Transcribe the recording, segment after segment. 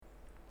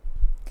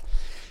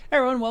Hey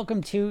everyone,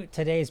 welcome to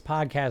today's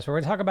podcast where we're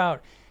going to talk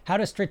about how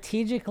to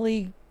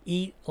strategically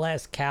eat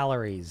less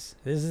calories.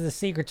 This is the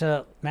secret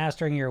to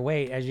mastering your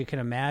weight, as you can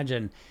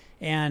imagine.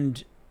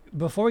 And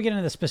before we get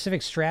into the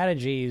specific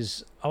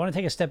strategies, I want to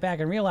take a step back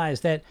and realize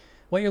that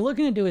what you're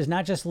looking to do is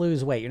not just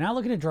lose weight. You're not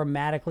looking to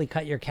dramatically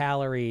cut your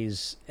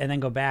calories and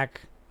then go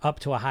back up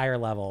to a higher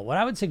level. What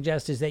I would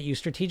suggest is that you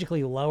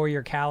strategically lower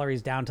your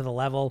calories down to the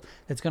level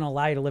that's going to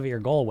allow you to live at your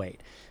goal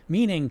weight.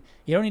 Meaning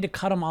you don't need to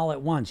cut them all at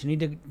once.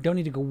 Don't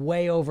need to go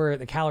way over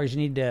the calories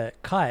you need to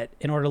cut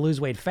in order to lose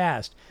weight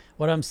fast.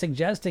 What I'm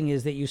suggesting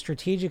is that you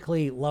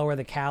strategically lower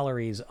the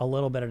calories a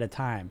little bit at a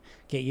time.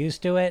 Get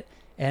used to it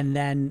and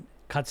then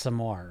cut some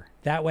more.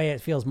 That way it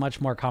feels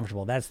much more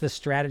comfortable. That's the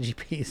strategy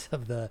piece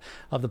of the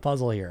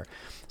puzzle here.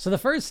 So the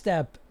first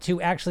step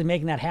to actually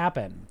making that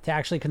happen, to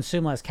actually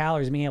consume less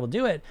calories and being able to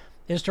do it,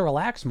 is to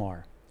relax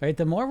more, right?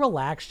 The more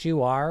relaxed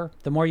you are,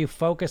 the more you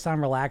focus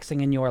on relaxing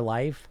in your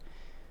life,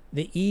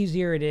 the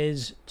easier it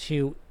is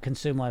to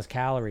consume less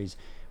calories.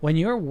 When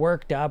you're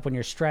worked up, when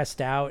you're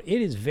stressed out,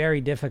 it is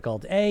very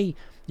difficult. A,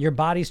 your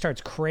body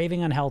starts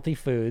craving unhealthy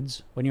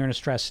foods when you're in a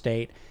stress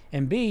state.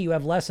 And B, you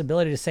have less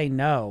ability to say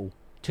no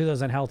to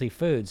those unhealthy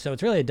foods. So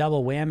it's really a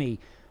double whammy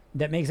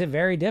that makes it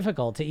very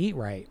difficult to eat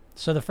right.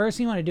 So the first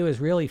thing you want to do is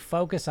really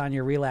focus on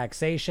your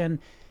relaxation.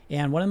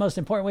 And one of the most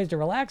important ways to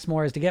relax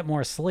more is to get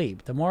more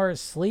sleep. The more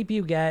sleep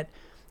you get,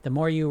 the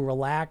more you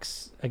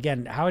relax.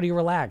 Again, how do you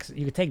relax?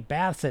 You could take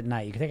baths at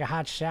night. You could take a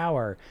hot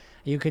shower.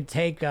 You could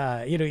take,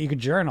 you could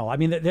journal. I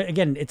mean,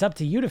 again, it's up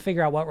to you to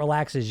figure out what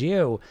relaxes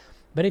you.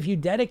 But if you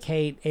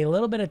dedicate a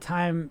little bit of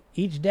time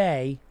each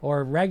day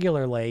or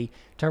regularly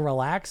to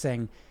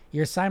relaxing,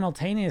 you're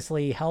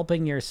simultaneously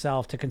helping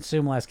yourself to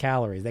consume less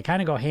calories. They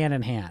kind of go hand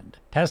in hand.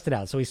 Test it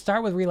out. So we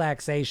start with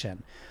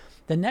relaxation.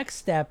 The next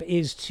step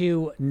is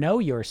to know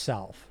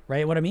yourself,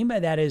 right? What I mean by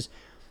that is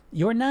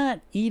you're not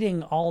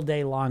eating all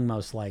day long,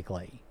 most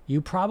likely. You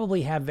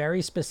probably have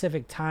very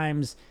specific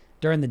times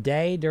during the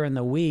day, during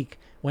the week,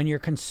 when you're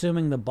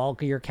consuming the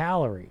bulk of your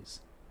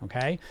calories.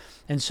 Okay.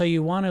 And so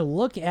you want to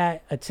look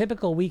at a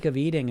typical week of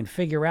eating and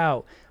figure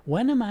out,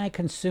 when am I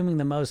consuming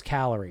the most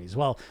calories?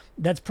 Well,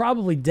 that's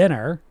probably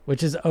dinner,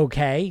 which is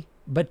okay.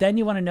 But then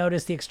you want to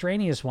notice the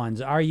extraneous ones.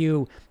 Are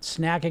you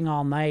snacking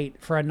all night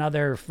for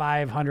another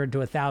 500 to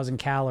 1,000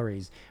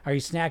 calories? Are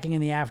you snacking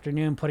in the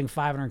afternoon, putting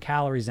 500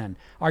 calories in?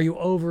 Are you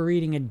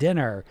overeating at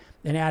dinner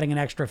and adding an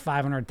extra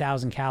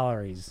 500,000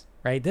 calories,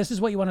 right? This is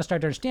what you want to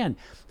start to understand.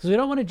 Because we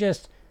don't want to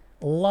just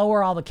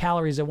lower all the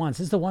calories at once.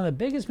 This is one of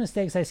the biggest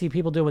mistakes I see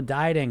people do with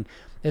dieting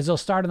is they'll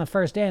start on the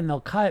first day and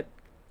they'll cut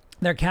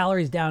their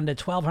calories down to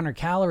 1,200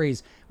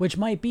 calories, which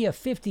might be a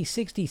 50,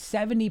 60,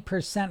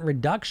 70%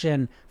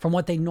 reduction from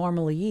what they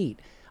normally eat.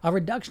 A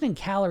reduction in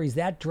calories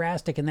that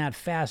drastic and that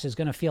fast is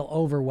going to feel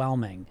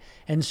overwhelming.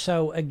 And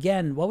so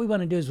again, what we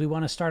want to do is we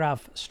want to start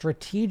off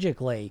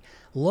strategically,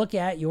 look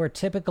at your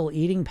typical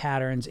eating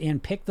patterns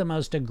and pick the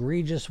most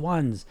egregious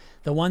ones,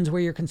 the ones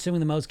where you're consuming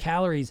the most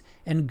calories,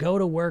 and go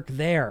to work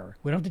there.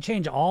 We don't have to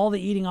change all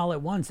the eating all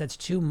at once. That's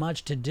too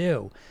much to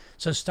do.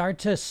 So start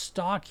to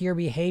stalk your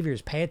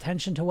behaviors, pay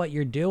attention to what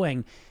you're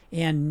doing,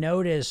 and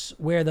notice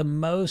where the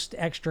most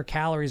extra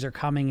calories are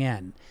coming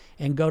in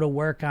and go to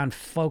work on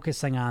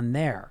focusing on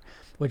there,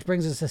 which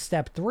brings us to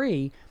step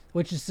 3,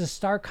 which is to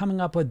start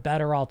coming up with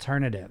better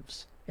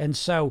alternatives. And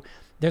so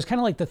there's kind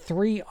of like the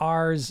 3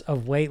 R's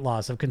of weight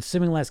loss, of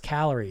consuming less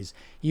calories.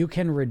 You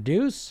can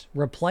reduce,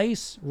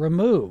 replace,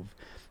 remove.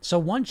 So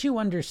once you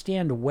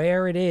understand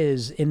where it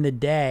is in the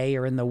day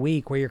or in the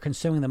week where you're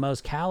consuming the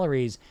most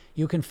calories,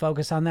 you can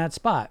focus on that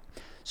spot.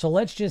 So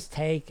let's just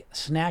take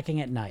snacking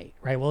at night,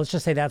 right? Well, let's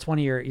just say that's one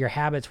of your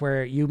habits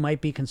where you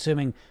might be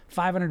consuming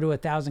 500 to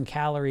 1,000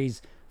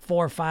 calories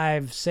 4,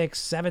 5, 6,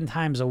 7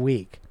 times a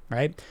week,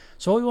 right?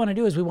 So what we want to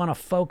do is we want to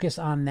focus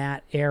on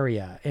that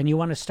area. And you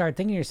want to start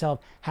thinking to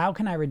yourself, how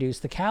can I reduce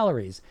the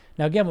calories?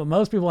 Now, again, what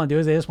most people want to do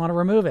is they just want to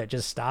remove it.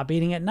 Just stop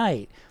eating at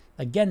night.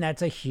 Again,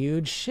 that's a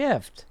huge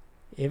shift.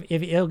 If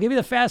it'll give you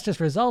the fastest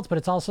results, but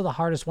it's also the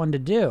hardest one to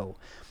do.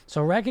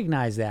 So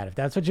recognize that. If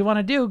that's what you want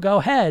to do, go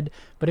ahead.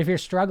 But if you're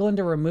struggling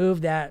to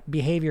remove that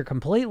behavior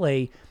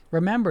completely,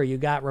 remember you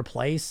got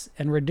replace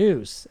and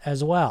reduce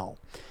as well.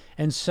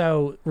 And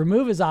so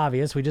remove is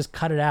obvious. We just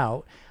cut it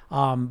out.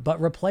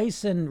 But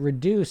replace and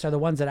reduce are the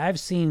ones that I've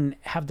seen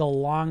have the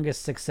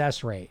longest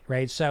success rate,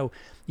 right? So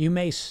you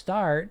may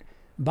start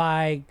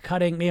by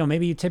cutting,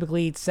 maybe you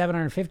typically eat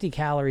 750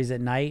 calories at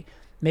night.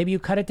 Maybe you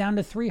cut it down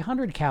to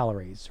 300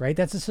 calories, right?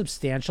 That's a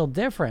substantial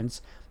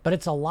difference, but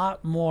it's a lot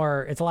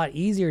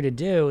easier to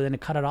do than to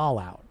cut it all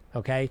out,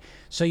 okay?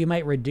 So you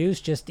might reduce,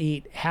 just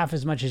eat half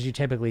as much as you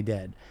typically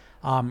did.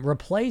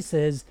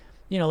 Replaces,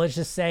 let's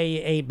just say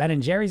you ate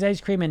Ben & Jerry's ice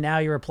cream and now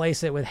you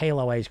replace it with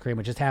Halo ice cream,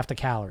 which is half the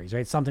calories,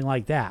 right? Something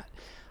like that.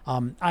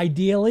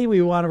 Ideally,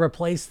 we want to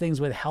replace things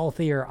with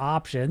healthier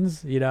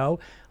options,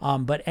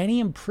 but any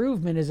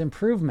improvement is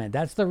improvement.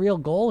 That's the real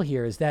goal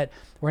here, is that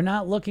we're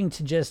not looking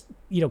to just,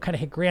 kind of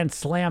hit grand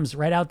slams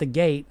right out the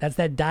gate. That's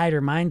that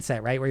dieter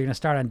mindset, right? Where you're going to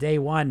start on day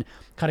one,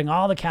 cutting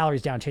all the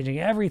calories down, changing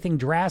everything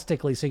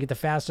drastically so you get the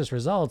fastest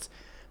results.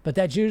 but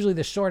that's usually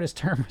the shortest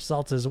term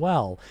results as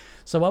well.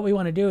 So what we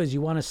want to do is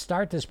you want to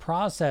start this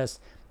process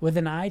with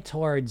an eye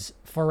towards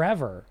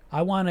forever.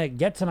 I want to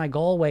get to my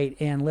goal weight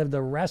and live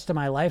the rest of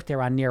my life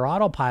there on near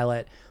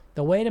autopilot.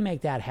 The way to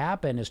make that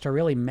happen is to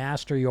really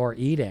master your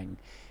eating.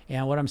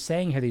 And what I'm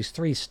saying here, these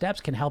 3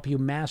 steps can help you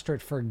master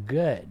it for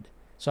good.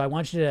 So I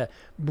want you to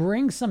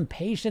bring some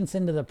patience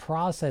into the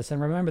process.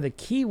 And remember, the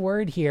key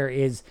word here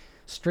is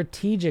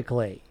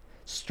strategically,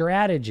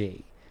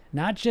 strategy,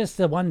 not just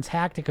the one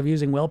tactic of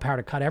using willpower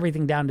to cut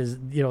everything down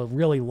to,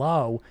 really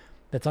low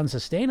that's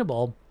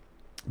unsustainable,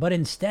 but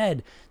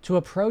instead to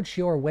approach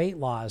your weight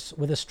loss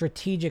with a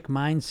strategic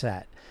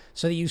mindset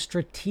so that you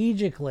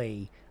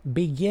strategically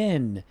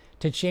begin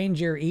to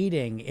change your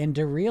eating and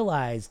to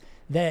realize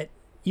that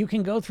you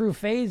can go through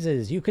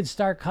phases. You could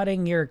start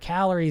cutting your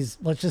calories.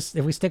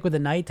 If we stick with the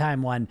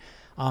nighttime one,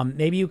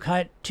 maybe you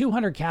cut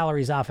 200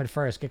 calories off at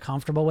first, get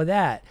comfortable with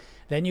that.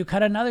 Then you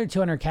cut another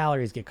 200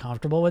 calories, get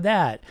comfortable with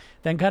that.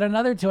 Then cut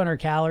another 200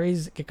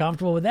 calories, get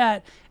comfortable with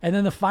that. And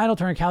then the final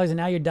 200 calories, and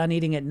now you're done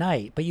eating at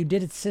night. But you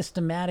did it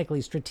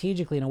systematically,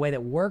 strategically, in a way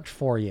that worked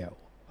for you.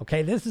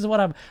 Okay, this is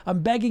what I'm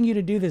begging you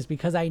to do this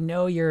because I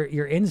know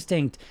your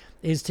instinct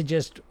is to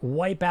just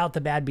wipe out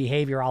the bad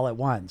behavior all at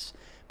once.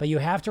 But you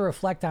have to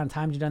reflect on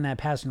times you've done that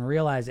past and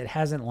realize it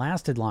hasn't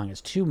lasted long. It's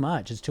too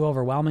much. It's too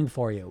overwhelming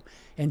for you.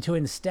 And to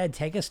instead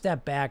take a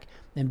step back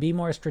and be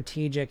more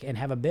strategic and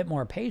have a bit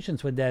more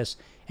patience with this.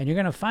 And you're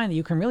going to find that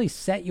you can really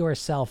set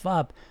yourself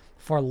up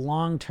for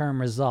long-term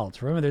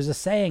results. Remember, there's a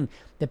saying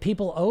that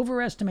people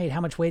overestimate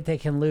how much weight they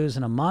can lose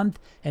in a month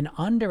and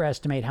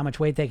underestimate how much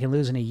weight they can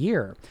lose in a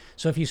year.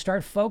 So if you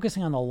start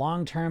focusing on the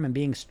long term and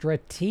being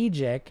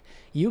strategic,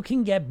 you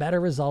can get better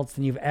results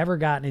than you've ever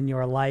gotten in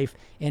your life,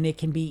 and it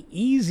can be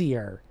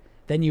easier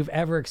than you've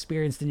ever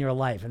experienced in your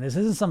life. And this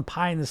isn't some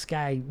pie in the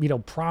sky,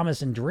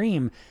 promise and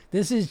dream.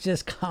 This is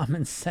just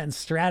common sense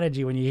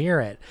strategy when you hear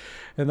it.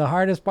 And the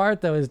hardest part,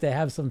 though, is to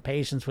have some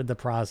patience with the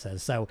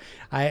process. So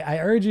I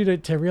urge you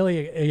to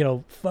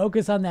really,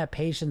 focus on that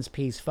patience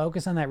piece,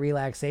 focus on that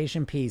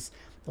relaxation piece.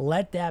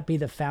 Let that be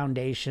the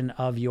foundation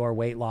of your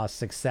weight loss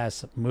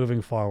success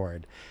moving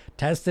forward.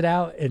 Test it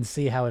out and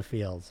see how it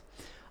feels.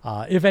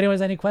 If anyone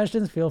has any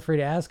questions, feel free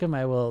to ask them.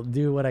 I will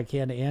do what I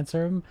can to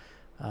answer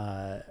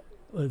them.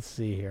 Let's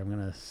see here. I'm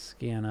going to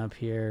scan up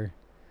here,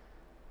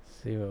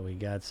 see what we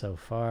got so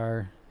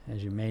far.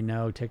 As you may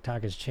know,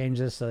 TikTok has changed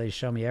this, so they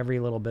show me every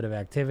little bit of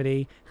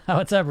activity.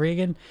 What's up,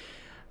 Regan?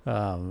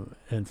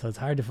 And so it's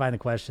hard to find the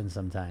questions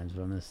sometimes,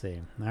 but I'm going to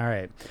see. All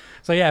right.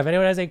 So yeah, if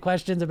anyone has any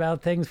questions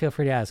about things, feel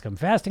free to ask them.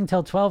 Fasting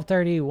till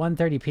 12:30,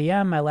 1:30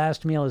 p.m. My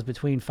last meal is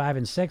between 5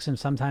 and 6, and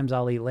sometimes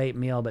I'll eat late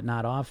meal, but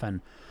not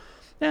often.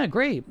 Yeah,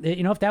 great.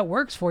 If that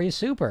works for you,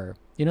 super.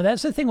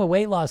 That's the thing with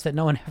weight loss that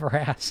no one ever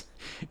asks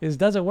is,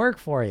 does it work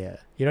for you?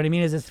 You know what I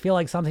mean? Does it feel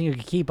like something you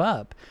can keep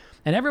up?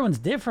 And everyone's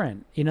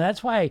different.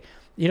 That's why,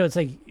 it's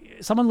like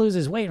someone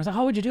loses weight. And it's like,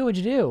 oh, what'd you do?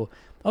 What'd you do?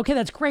 Okay,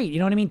 that's great. You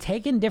know what I mean?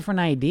 Take in different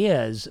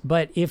ideas.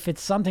 But if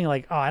it's something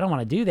like, oh, I don't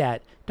want to do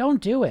that,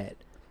 don't do it.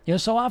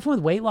 So often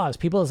with weight loss,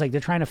 people, it's like they're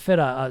trying to fit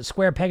a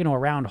square peg into a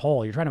round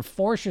hole. You're trying to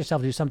force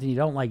yourself to do something you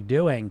don't like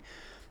doing.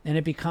 And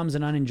it becomes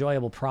an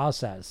unenjoyable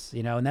process,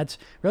 and that's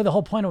really the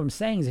whole point of what I'm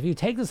saying is if you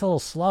take this a little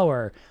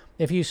slower,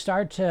 if you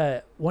start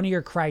to, one of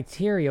your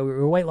criteria,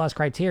 your weight loss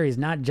criteria is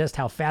not just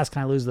how fast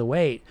can I lose the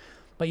weight,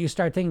 but you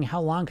start thinking, how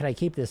long can I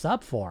keep this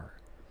up for?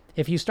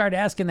 If you start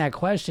asking that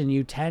question,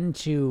 you tend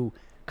to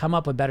come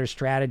up with better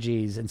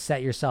strategies and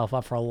set yourself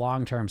up for a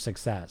long-term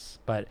success.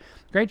 But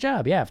great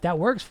job. Yeah, if that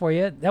works for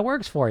you, that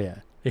works for you.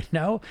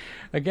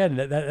 Again,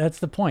 that's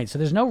the point. So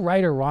there's no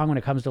right or wrong when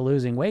it comes to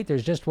losing weight.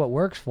 There's just what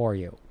works for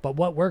you. But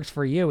what works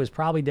for you is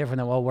probably different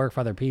than what will work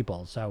for other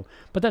people. So,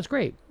 but that's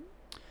great.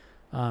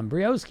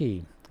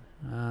 Brioski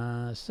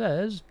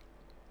says,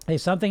 hey,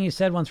 something you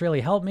said once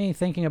really helped me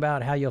thinking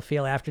about how you'll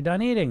feel after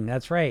done eating.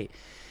 That's right.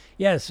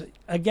 Yes.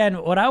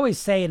 Again, what I always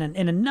say in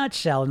a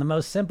nutshell, in the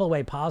most simple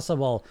way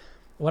possible,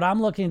 what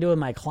I'm looking to do with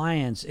my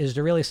clients is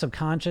to really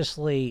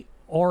subconsciously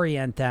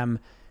orient them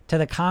to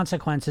the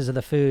consequences of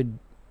the food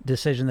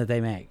decision that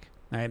they make,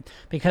 right?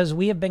 Because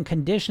we have been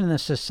conditioned in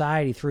this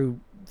society through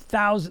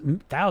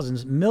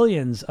thousands,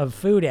 millions of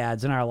food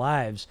ads in our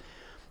lives.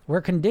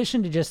 We're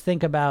conditioned to just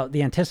think about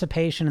the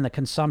anticipation and the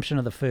consumption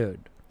of the food,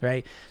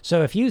 right?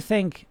 So if you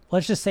think,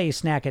 let's just say you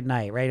snack at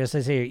night, right? Let's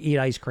say you eat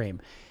ice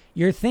cream.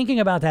 You're thinking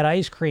about that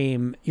ice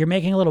cream. You're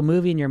making a little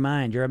movie in your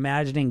mind. You're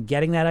imagining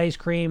getting that ice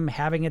cream,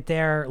 having it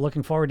there,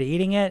 looking forward to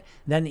eating it,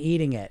 then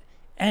eating it.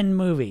 End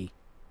movie.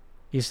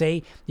 You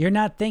see, you're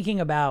not thinking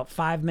about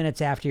 5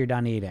 minutes after you're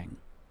done eating,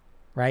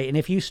 right? And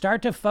if you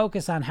start to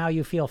focus on how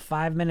you feel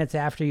 5 minutes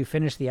after you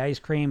finish the ice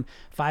cream,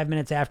 5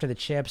 minutes after the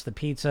chips, the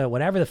pizza,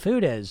 whatever the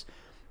food is,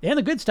 and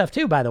the good stuff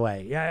too, by the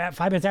way,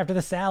 5 minutes after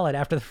the salad,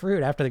 after the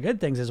fruit, after the good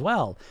things as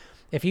well.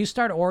 If you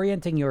start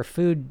orienting your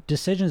food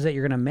decisions that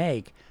you're going to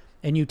make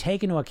and you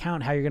take into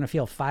account how you're going to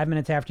feel 5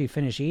 minutes after you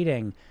finish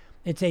eating,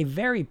 it's a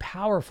very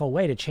powerful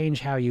way to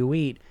change how you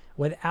eat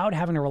without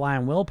having to rely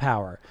on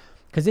willpower.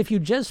 Because if you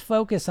just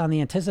focus on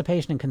the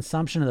anticipation and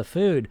consumption of the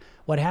food,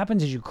 what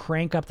happens is you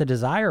crank up the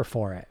desire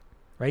for it,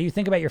 right? You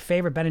think about your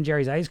favorite Ben &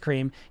 Jerry's ice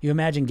cream. You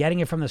imagine getting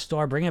it from the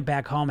store, bringing it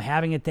back home,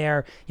 having it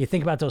there. You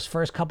think about those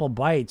first couple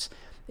bites.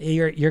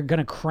 You're going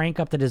to crank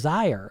up the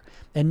desire.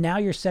 And now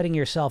you're setting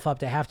yourself up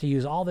to have to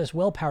use all this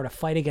willpower to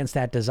fight against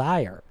that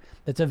desire.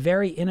 That's a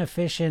very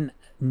inefficient,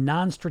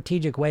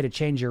 non-strategic way to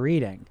change your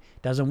eating.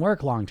 Doesn't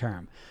work long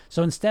term.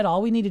 So instead,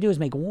 all we need to do is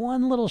make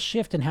one little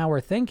shift in how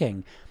we're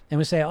thinking. And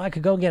we say, oh, I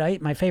could go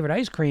get my favorite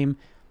ice cream,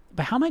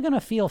 but how am I going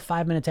to feel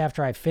 5 minutes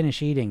after I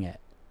finish eating it?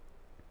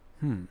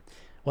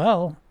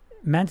 Well,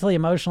 mentally,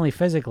 emotionally,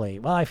 physically.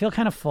 Well, I feel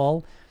kind of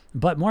full,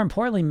 but more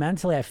importantly,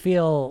 mentally, I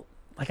feel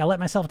like I let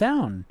myself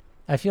down.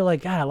 I feel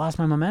like, God, I lost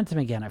my momentum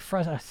again. I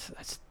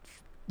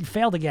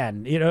failed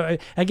again.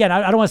 Again,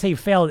 I don't want to say you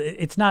failed.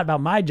 It's not about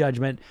my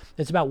judgment.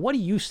 It's about, what do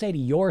you say to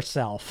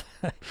yourself?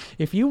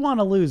 If you want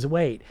to lose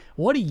weight,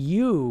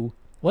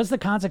 what's the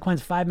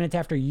consequence 5 minutes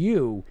after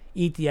you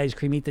eat the ice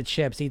cream, eat the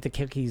chips, eat the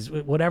cookies,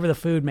 whatever the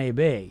food may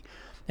be?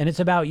 And it's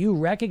about you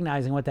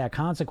recognizing what that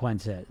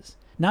consequence is.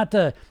 Not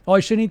I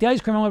shouldn't eat the ice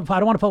cream. I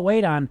don't want to put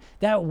weight on.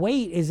 That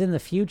weight is in the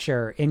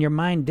future and your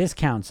mind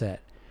discounts it.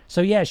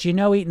 So yes,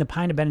 eating the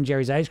pint of Ben &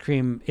 Jerry's ice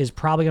cream is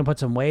probably going to put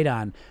some weight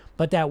on,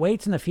 but that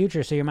weight's in the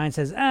future. So your mind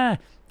says,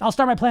 I'll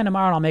start my plan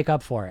tomorrow and I'll make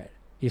up for it.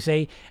 You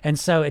see? And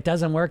so it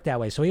doesn't work that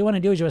way. So what you want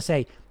to do is you want to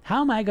say,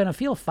 how am I going to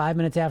feel 5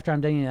 minutes after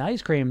I'm done eating the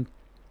ice cream?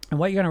 And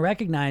what you're going to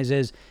recognize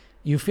is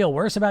you feel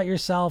worse about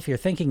yourself. You're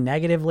thinking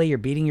negatively. You're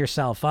beating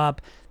yourself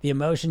up. The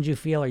emotions you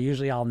feel are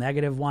usually all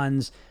negative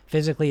ones.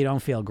 Physically, you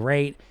don't feel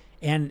great.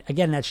 And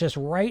again, that's just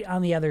right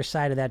on the other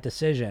side of that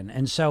decision.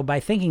 And so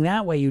by thinking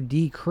that way, you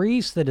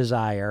decrease the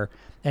desire,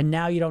 and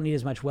now you don't need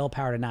as much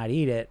willpower to not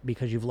eat it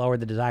because you've lowered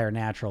the desire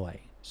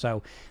naturally.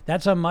 So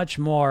that's a much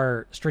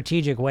more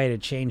strategic way to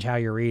change how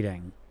you're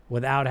eating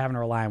without having to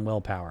rely on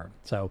willpower.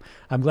 So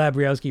I'm glad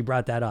Briosky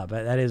brought that up.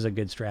 That is a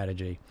good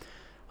strategy.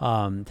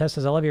 Tess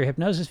says, I love your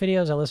hypnosis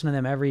videos. I listen to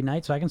them every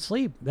night so I can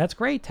sleep. That's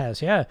great,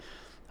 Tess. Yeah.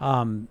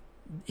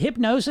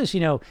 Hypnosis,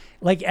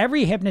 like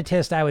every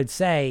hypnotist, I would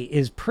say,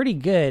 is pretty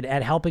good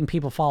at helping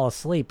people fall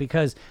asleep,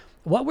 because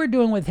what we're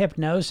doing with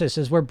hypnosis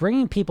is we're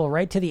bringing people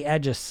right to the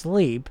edge of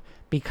sleep,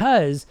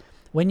 because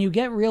when you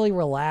get really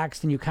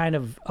relaxed and you kind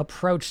of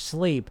approach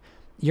sleep,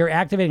 you're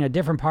activating a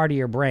different part of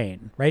your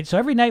brain, right? So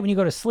every night when you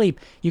go to sleep,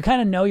 you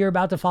kind of know you're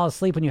about to fall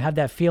asleep when you have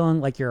that feeling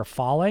like you're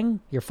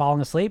falling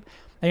asleep.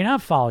 And you're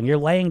not falling, you're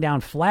laying down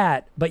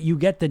flat, but you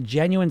get the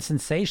genuine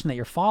sensation that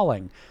you're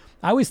falling.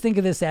 I always think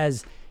of this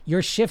as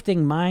you're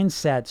shifting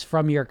mindsets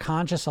from your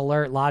conscious,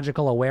 alert,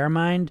 logical, aware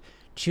mind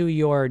to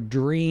your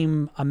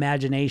dream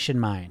imagination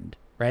mind,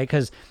 right?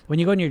 Because when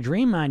you go in your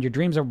dream mind, your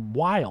dreams are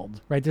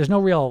wild, right? There's no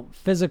real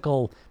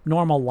physical,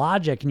 normal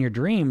logic in your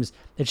dreams.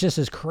 It's just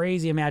this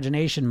crazy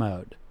imagination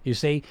mode, you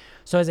see?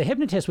 So as a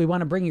hypnotist, we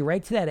want to bring you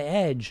right to that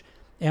edge,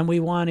 and we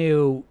want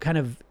to kind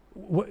of,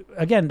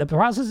 again, the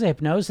process of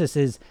hypnosis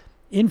is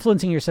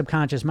influencing your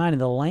subconscious mind,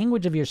 and the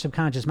language of your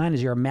subconscious mind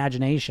is your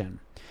imagination.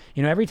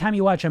 Every time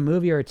you watch a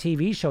movie or a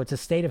TV show, it's a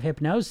state of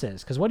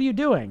hypnosis. Because what are you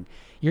doing?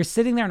 You're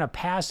sitting there in a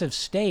passive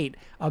state,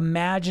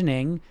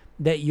 imagining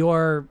that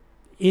you're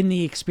in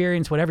the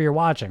experience, whatever you're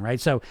watching, right?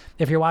 So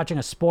if you're watching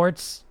a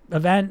sports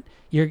event,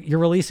 you're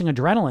releasing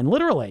adrenaline,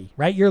 literally,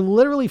 right? You're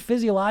literally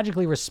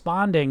physiologically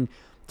responding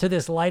to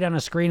this light on a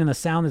screen and the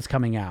sound that's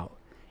coming out.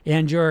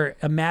 And you're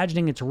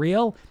imagining it's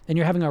real, and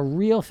you're having a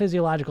real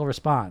physiological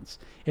response.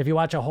 If you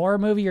watch a horror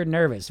movie, you're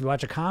nervous. If you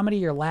watch a comedy,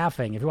 you're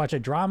laughing. If you watch a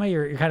drama,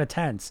 you're kind of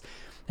tense.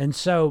 And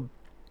so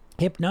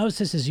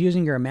hypnosis is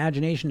using your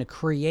imagination to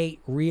create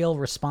real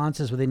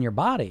responses within your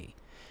body.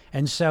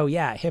 And so,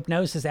 yeah,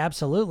 hypnosis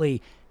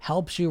absolutely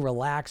helps you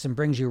relax and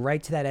brings you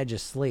right to that edge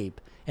of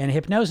sleep. And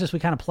hypnosis, we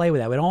kind of play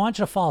with that. We don't want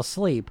you to fall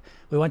asleep.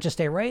 We want you to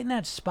stay right in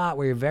that spot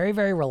where you're very,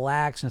 very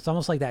relaxed. And it's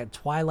almost like that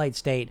twilight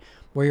state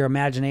where your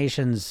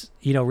imagination's,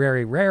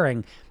 very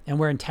raring. And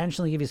we're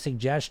intentionally give you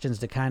suggestions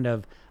to kind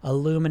of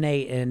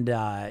illuminate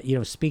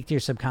and, speak to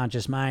your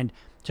subconscious mind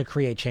to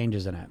create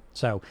changes in it.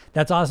 So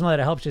that's awesome that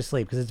it helps you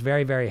sleep, because it's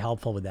very, very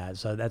helpful with that.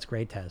 So that's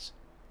great, Tess.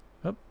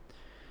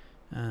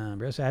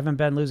 Bruce, I haven't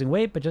been losing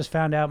weight, but just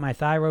found out my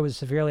thyroid was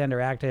severely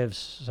underactive.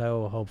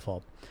 So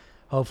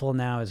hopeful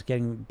now is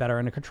getting better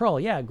under control.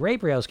 Yeah,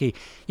 great, Briosky.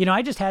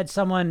 I just had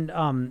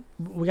someone,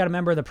 we got a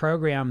member of the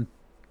program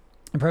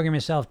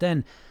yourself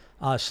then,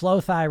 slow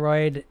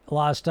thyroid,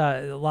 lost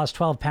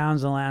 12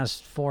 pounds in the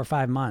last 4 or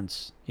 5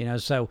 months.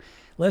 So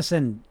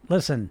listen,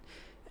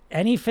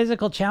 any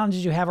physical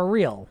challenges you have are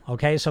real,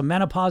 okay? So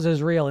menopause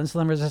is real,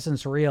 insulin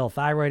resistance is real,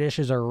 thyroid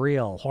issues are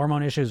real,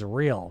 hormone issues are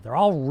real. They're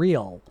all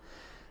real,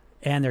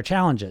 and they're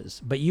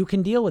challenges, but you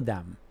can deal with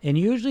them. And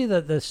usually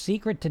the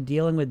secret to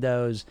dealing with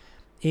those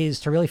is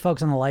to really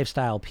focus on the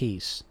lifestyle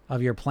piece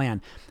of your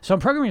plan. So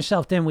in Program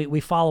Yourself Thin, we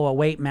follow a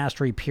weight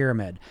mastery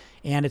pyramid,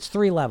 and it's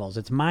 3 levels.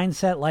 It's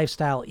mindset,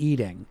 lifestyle,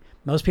 eating.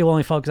 Most people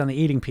only focus on the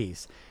eating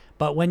piece.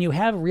 But when you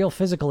have real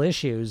physical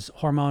issues,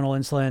 hormonal,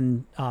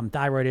 insulin,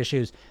 thyroid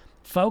issues,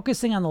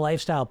 focusing on the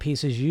lifestyle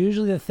piece is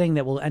usually the thing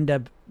that will end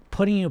up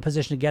putting you in a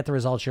position to get the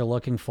results you're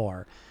looking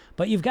for.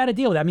 But you've got to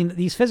deal with it. I mean,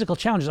 these physical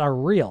challenges are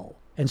real,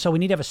 And so we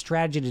need to have a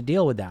strategy to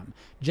deal with them.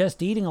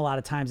 Just eating a lot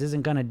of times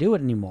isn't going to do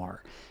it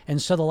anymore.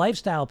 And so the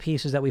lifestyle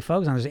pieces that we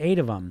focus on, there's 8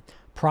 of them: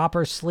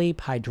 proper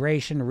sleep,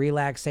 hydration,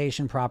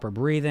 relaxation, proper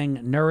breathing,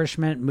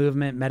 nourishment,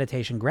 movement,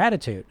 meditation,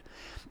 gratitude.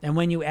 And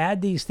when you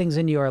add these things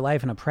into your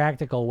life in a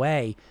practical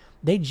way,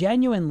 they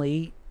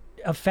genuinely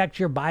affect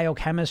your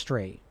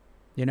biochemistry.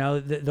 You know,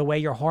 the way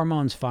your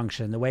hormones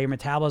function, the way your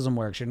metabolism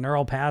works, your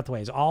neural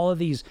pathways, all of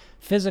these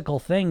physical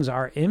things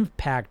are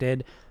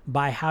impacted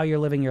by how you're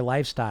living your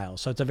lifestyle.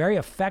 So it's a very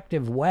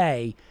effective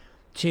way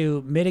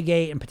to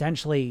mitigate and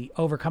potentially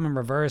overcome and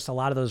reverse a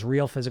lot of those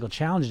real physical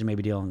challenges you may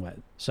be dealing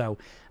with. So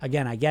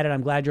again, I get it.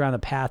 I'm glad you're on the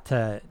path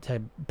to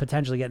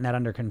potentially getting that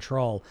under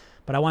control.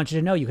 But I want you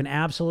to know you can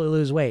absolutely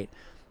lose weight.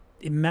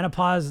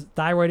 Menopause,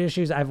 thyroid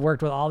issues, I've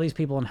worked with all these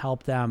people and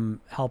helped them.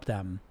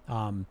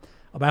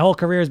 My whole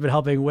career has been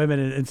helping women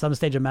in some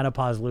stage of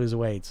menopause lose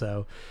weight.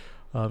 So,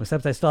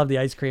 except I still have the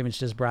ice cream. It's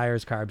just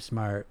Breyer's Carb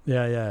Smart.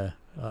 Yeah.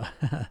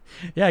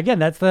 Yeah. Again,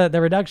 that's the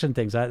reduction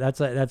things.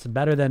 That's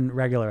better than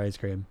regular ice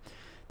cream.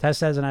 Tess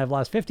says, and I've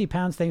lost 50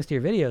 pounds thanks to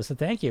your videos. So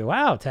thank you.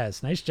 Wow,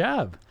 Tess, nice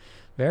job.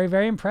 Very,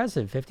 very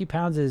impressive. 50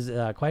 pounds is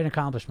quite an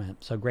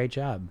accomplishment. So great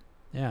job.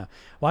 Yeah.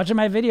 Watching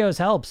my videos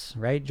helps,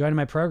 right? Joining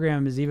my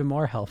program is even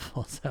more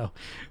helpful. So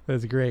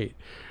that's great.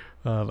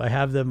 I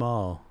have them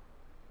all.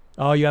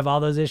 Oh, you have all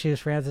those issues,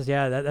 Francis?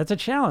 Yeah, that's a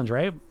challenge,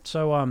 right?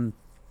 So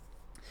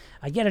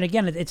I get it.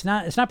 Again, it's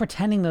not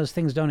pretending those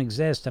things don't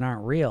exist and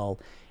aren't real.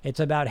 It's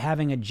about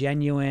having a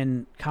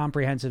genuine,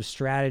 comprehensive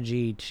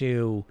strategy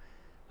to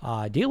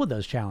deal with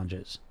those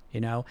challenges, you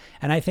know?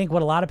 And I think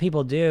what a lot of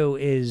people do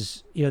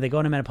is, you know, they go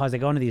into menopause, they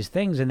go into these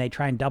things and they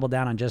try and double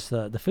down on just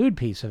the food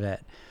piece of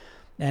it.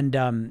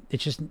 And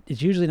it's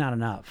usually not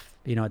enough,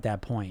 you know, at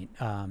that point.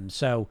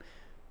 So,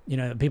 you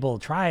know, people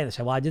try it and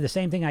say, well, I did the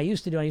same thing I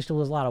used to do. I used to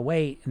lose a lot of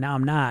weight, and now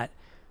I'm not,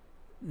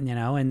 you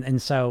know,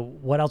 and so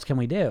what else can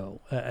we do?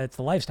 It's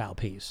the lifestyle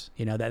piece,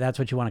 you know, that's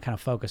what you want to kind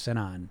of focus in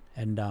on,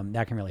 and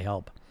that can really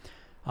help.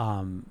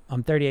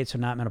 I'm 38, so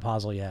not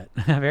menopausal yet.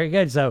 Very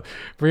good. So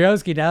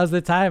Brioski, now's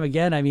the time.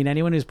 Again, I mean,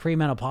 anyone who's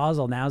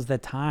premenopausal, now's the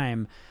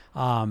time.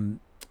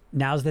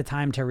 Now's the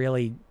time to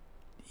really,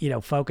 you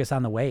know, focus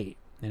on the weight,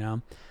 you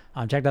know.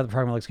 Checked out the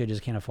program, it looks good,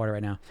 just can't afford it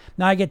right now.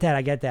 No, I get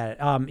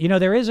that. You know,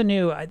 there's a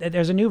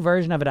new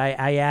version of it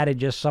I added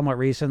just somewhat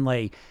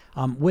recently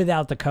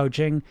without the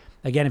coaching.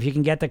 Again, if you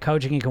can get the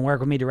coaching, you can work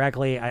with me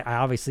directly. I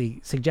obviously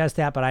suggest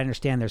that, but I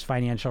understand there's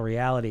financial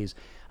realities.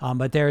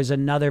 But there is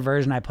another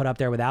version I put up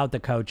there without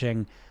the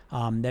coaching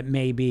that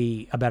may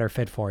be a better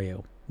fit for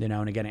you. You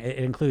know, and again, it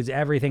includes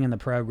everything in the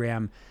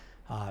program.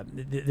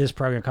 This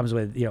program comes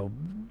with, you know,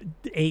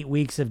 8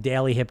 weeks of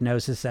daily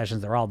hypnosis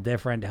sessions. They're all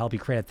different to help you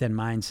create a thin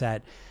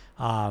mindset.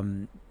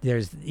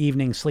 There's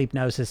evening sleep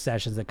gnosis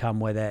sessions that come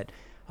with it.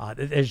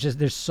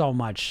 There's so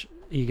much,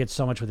 you get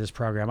so much with this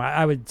program.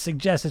 I would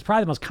suggest it's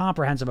probably the most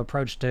comprehensive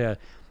approach to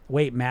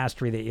weight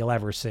mastery that you'll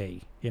ever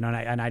see, you know,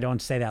 and I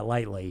don't say that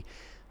lightly,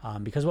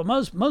 because what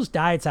most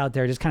diets out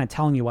there are just kind of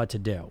telling you what to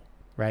do,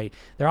 right?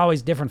 They're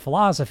always different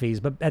philosophies,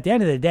 but at the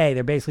end of the day,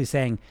 they're basically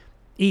saying,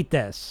 eat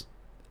this,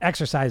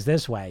 exercise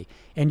this way,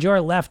 and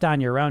you're left on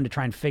your own to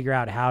try and figure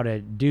out how to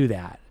do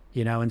that.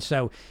 You know, and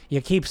so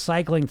you keep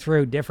cycling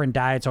through different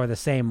diets or the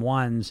same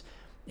ones.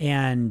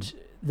 And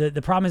the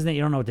problem isn't that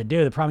you don't know what to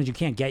do. The problem is you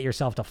can't get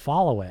yourself to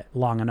follow it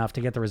long enough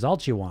to get the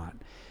results you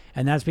want.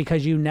 And that's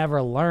because you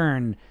never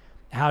learn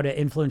how to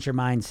influence your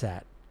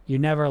mindset. You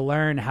never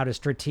learn how to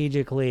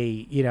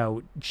strategically, you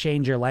know,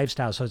 change your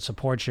lifestyle so it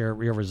supports your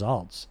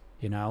results,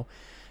 you know?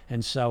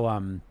 And so,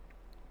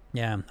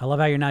 yeah, I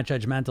love how you're not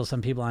judgmental.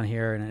 Some people on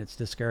here, and it's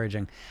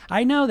discouraging.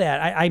 I know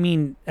that. I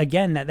mean,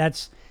 again,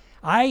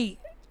 I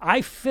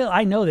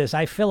know this.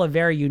 I fill a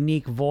very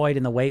unique void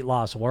in the weight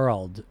loss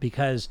world,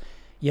 because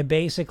you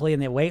basically in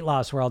the weight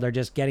loss world are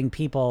just getting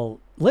people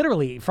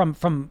literally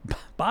from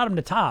bottom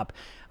to top.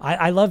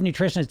 I love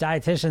nutritionists,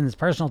 dietitians,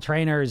 personal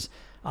trainers,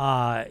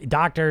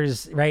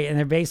 doctors, right? And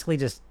they're basically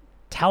just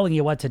telling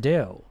you what to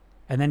do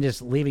and then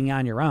just leaving you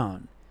on your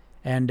own.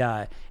 And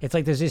it's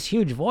like there's this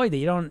huge void that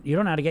you don't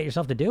know how to get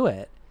yourself to do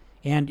it.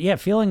 And yeah,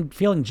 feeling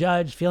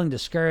judged, feeling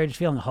discouraged,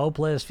 feeling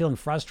hopeless, feeling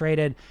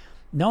frustrated.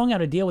 Knowing how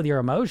to deal with your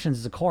emotions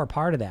is a core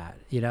part of that,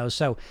 you know?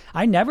 So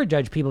I never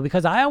judge people,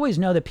 because I always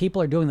know that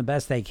people are doing the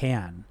best they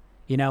can.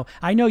 You know,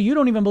 I know you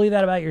don't even believe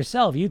that about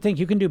yourself. You think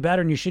you can do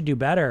better and you should do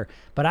better.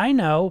 But I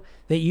know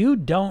that you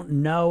don't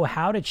know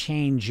how to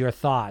change your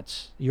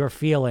thoughts, your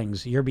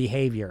feelings, your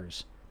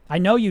behaviors. I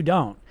know you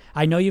don't.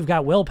 I know you've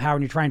got willpower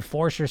and you try and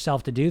force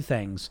yourself to do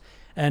things.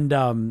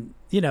 And,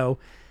 you know,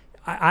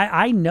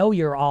 I know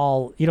you're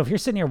all, you know, if you're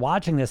sitting here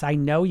watching this, I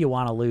know you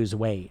want to lose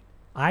weight.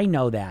 I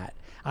know that.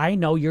 I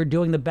know you're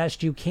doing the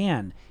best you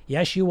can.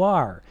 Yes, you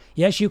are.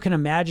 Yes, you can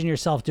imagine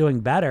yourself doing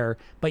better,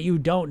 but you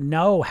don't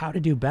know how to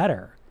do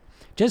better.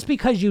 Just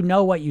because you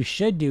know what you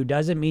should do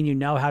doesn't mean you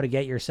know how to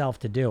get yourself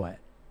to do it.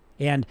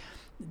 And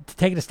to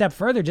take it a step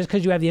further, just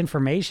because you have the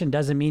information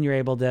doesn't mean you're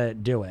able to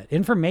do it.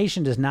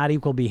 Information does not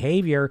equal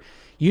behavior.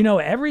 You know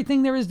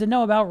everything there is to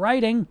know about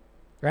writing,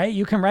 right?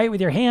 You can write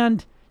with your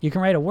hand. You can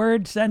write a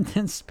word,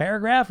 sentence,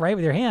 paragraph, right,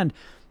 with your hand.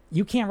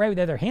 You can't write with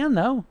the other hand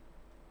though.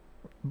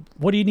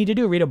 What do you need to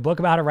do? Read a book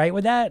about how to write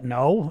with that?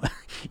 No.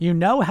 You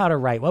know how to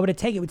write. What would it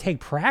take? It would take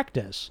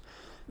practice.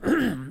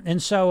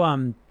 And so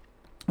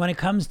when it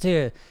comes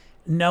to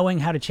knowing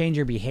how to change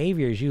your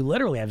behaviors, you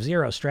literally have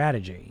zero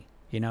strategy.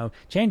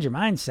 Change your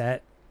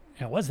mindset.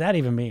 What's that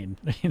even mean?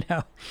 It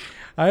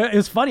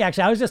was funny,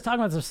 actually. I was just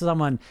talking about this to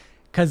someone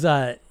because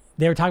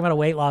they were talking about a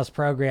weight loss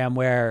program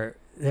where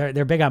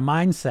they're big on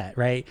mindset,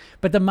 right?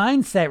 But the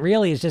mindset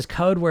really is just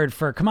code word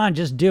for, come on,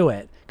 just do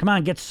it. Come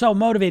on, get so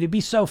motivated,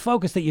 be so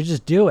focused that you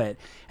just do it.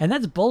 And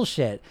that's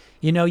bullshit.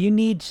 You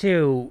need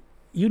to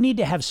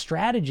have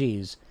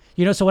strategies.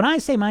 So when I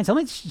say mindset,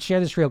 let me share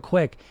this real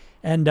quick.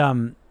 And I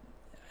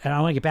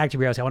want to get back to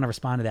you, Brios. I want to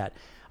respond to that.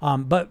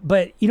 But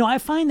I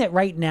find that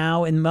right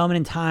now in the moment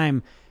in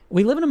time,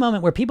 we live in a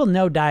moment where people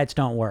know diets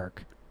don't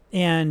work.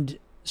 And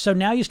so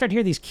now you start to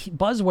hear these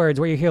buzzwords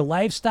where you hear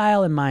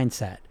lifestyle and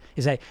mindset.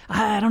 You say,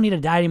 I don't need a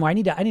diet anymore. I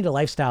need a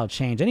lifestyle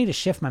change. I need to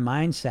shift my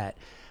mindset.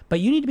 But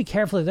you need to be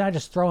careful that they're not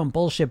just throwing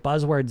bullshit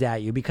buzzwords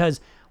at you,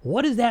 because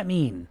what does that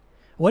mean?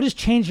 What does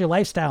change your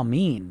lifestyle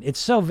mean? It's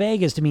so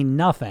vague as to mean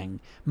nothing.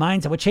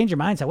 Mindset, what change your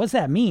mindset? What's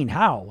that mean?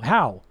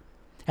 How?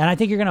 And I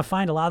think you're going to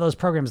find a lot of those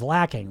programs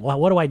lacking. Well,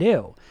 what do I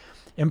do?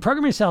 And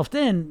Program Yourself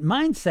Thin,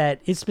 mindset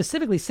is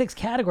specifically 6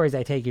 categories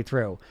I take you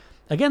through.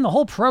 Again, the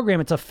whole program,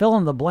 it's a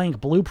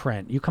fill-in-the-blank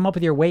blueprint. You come up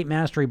with your weight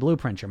mastery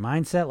blueprint, your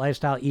mindset,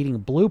 lifestyle, eating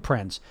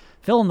blueprints.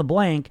 Fill in the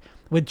blank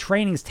with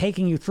trainings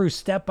taking you through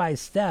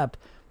step-by-step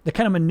the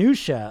kind of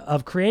minutia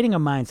of creating a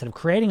mindset, of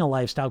creating a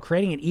lifestyle,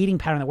 creating an eating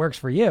pattern that works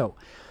for you.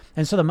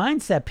 And so the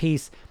mindset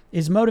piece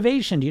is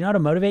motivation. Do you know how to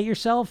motivate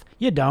yourself?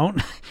 You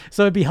don't.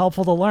 So it'd be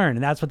helpful to learn.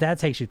 And that's what that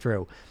takes you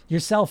through. Your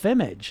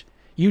self-image.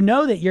 You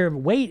know that your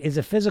weight is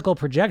a physical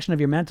projection of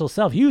your mental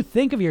self. You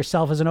think of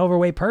yourself as an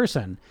overweight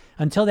person.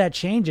 Until that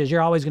changes,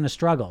 you're always going to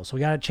struggle. So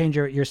we got to change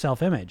your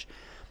self-image.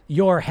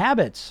 Your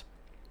habits.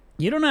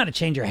 You don't know how to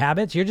change your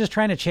habits. You're just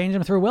trying to change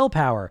them through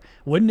willpower.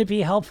 Wouldn't it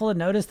be helpful to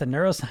notice the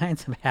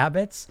neuroscience of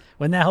habits?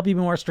 Wouldn't that help you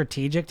be more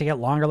strategic to get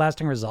longer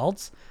lasting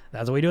results?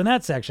 That's what we do in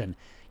that section.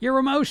 Your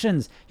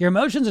emotions. Your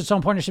emotions are so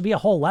important. It should be a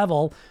whole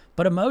level.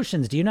 But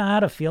emotions, do you know how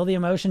to feel the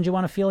emotions you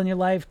want to feel in your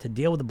life? To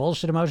deal with the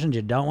bullshit emotions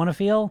you don't want to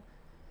feel?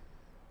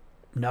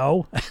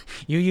 No.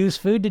 You use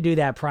food to do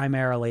that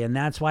primarily, and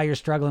that's why you're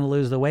struggling to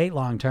lose the weight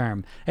long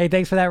term. Hey,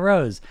 thanks for that,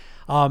 Rose.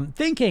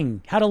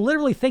 Thinking, how to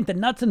literally think the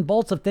nuts and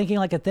bolts of thinking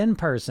like a thin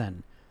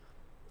person.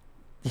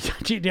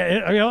 What? Do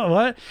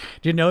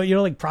you know,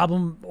 like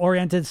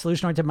problem-oriented,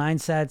 solution-oriented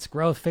mindsets,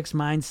 growth, fixed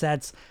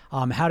mindsets,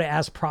 how to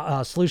ask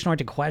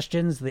solution-oriented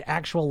questions, the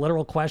actual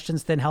literal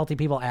questions thin, healthy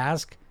people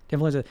ask. You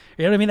know what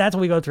I mean? That's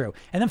what we go through.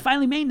 And then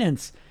finally,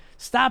 maintenance.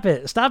 Stop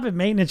it,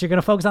 maintenance. You're going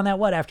to focus on that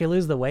what? After you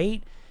lose the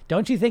weight?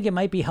 Don't you think it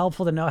might be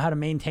helpful to know how to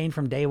maintain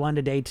from day 1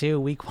 to day 2,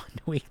 week 1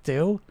 to week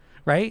 2,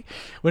 right?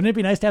 Wouldn't it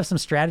be nice to have some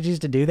strategies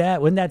to do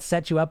that? Wouldn't that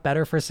set you up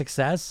better for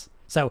success?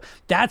 So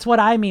that's what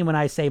I mean when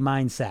I say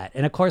mindset.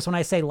 And of course, when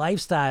I say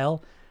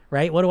lifestyle,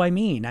 right, what do I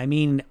mean? I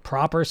mean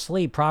proper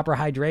sleep, proper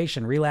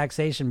hydration,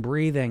 relaxation,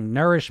 breathing,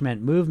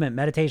 nourishment, movement,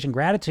 meditation,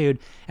 gratitude.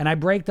 And I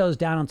break those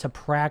down into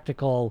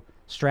practical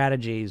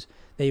strategies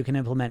that you can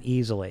implement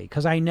easily.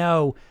 Because I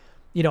know,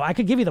 I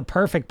could give you the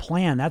perfect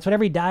plan. That's what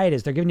every diet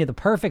is. They're giving you the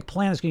perfect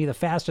plan that's going to give you the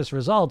fastest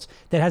results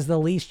that has the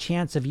least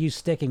chance of you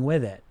sticking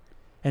with it.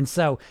 And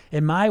so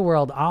in my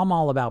world, I'm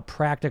all about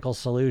practical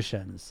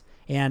solutions.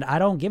 And I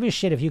don't give a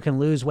shit if you can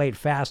lose weight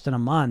fast in a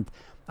month.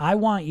 I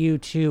want you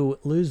to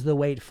lose the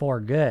weight for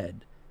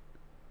good.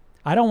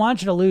 I don't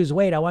want you to lose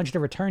weight. I want you to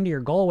return to your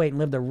goal weight and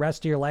live the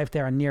rest of your life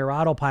there on near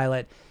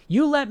autopilot.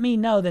 You let me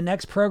know the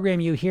next program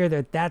you hear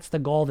that that's the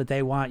goal that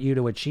they want you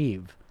to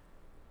achieve.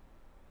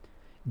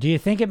 Do you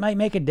think it might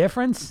make a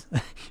difference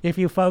if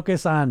you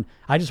focus on,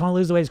 I just want to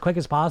lose the weight as quick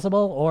as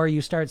possible, or you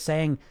start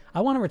saying,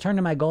 I want to return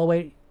to my goal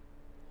weight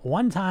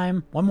one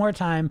more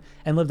time,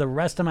 and live the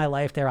rest of my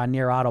life there on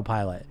near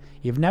autopilot?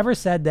 You've never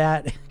said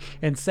that,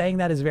 and saying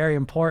that is very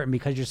important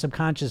because your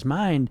subconscious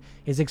mind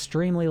is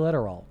extremely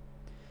literal,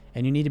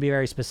 and you need to be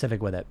very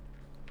specific with it.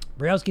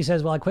 Briowski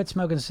says, well, I quit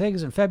smoking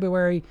cigs in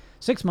February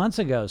 6 months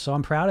ago, so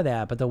I'm proud of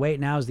that, but the weight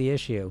now is the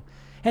issue.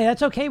 Hey,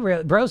 that's okay,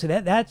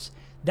 Briowski.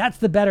 That's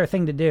the better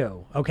thing to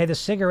do. Okay, the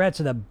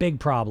cigarettes are the big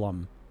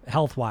problem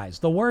health-wise.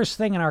 The worst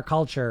thing in our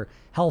culture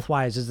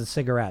health-wise is the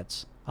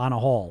cigarettes on a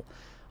whole.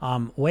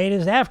 Weight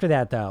is after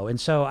that, though, and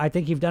so I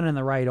think you've done it in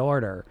the right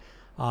order.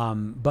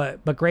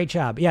 But great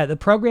job. Yeah, the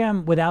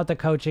program without the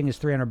coaching is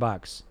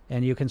 $300,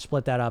 and you can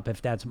split that up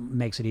if that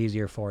makes it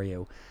easier for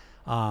you.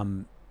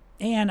 And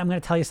I'm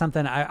going to tell you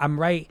something. I'm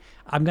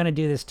going to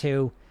do this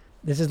too.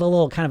 This is a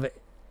little kind of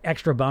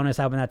extra bonus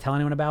I'm not telling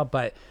anyone about,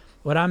 but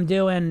what I'm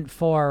doing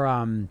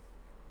for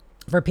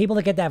people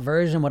that get that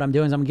version, what I'm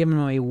doing is I'm giving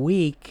them a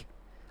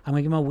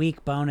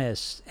week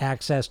bonus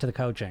access to the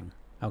coaching.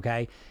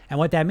 Okay. And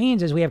what that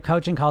means is we have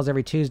coaching calls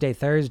every Tuesday,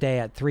 Thursday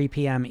at 3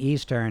 p.m.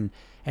 Eastern.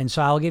 And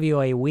so I'll give you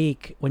a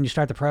week when you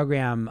start the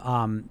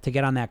program to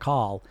get on that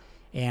call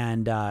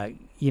and,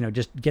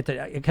 just get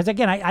because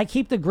again, I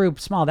keep the group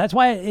small. That's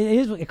why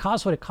it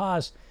costs what it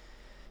costs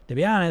to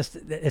be honest,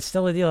 it's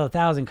still a deal of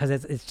 1,000 because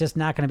it's just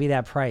not going to be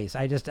that price.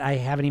 I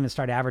haven't even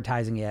started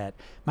advertising yet.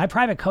 My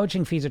private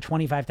coaching fees are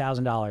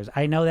 $25,000.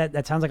 I know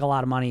that sounds like a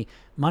lot of money.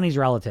 Money's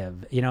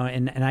relative,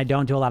 and I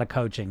don't do a lot of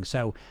coaching.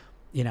 So,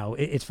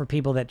 it's for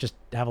people that just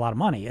have a lot of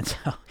money, and so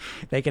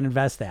they can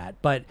invest that.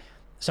 But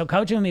so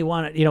coaching with me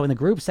in the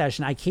group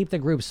session, I keep the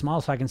group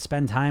small so I can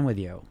spend time with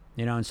you,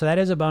 and so that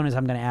is a bonus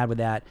I'm going to add with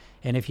that.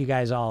 And if you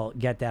guys all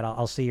get that,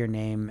 I'll see your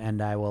name and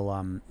I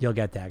will, you'll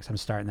get that because I'm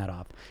starting that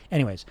off.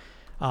 Anyways.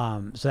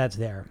 So that's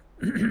there.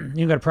 You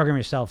can go to Program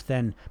Yourself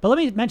then. But let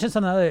me mention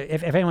something other.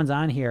 If anyone's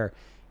on here,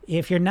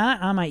 if you're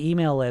not on my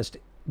email list,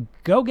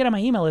 go get on my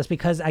email list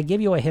because I give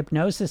you a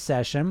hypnosis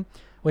session,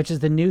 which is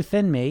the new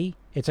Thin Me.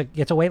 It's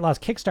a weight loss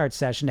kickstart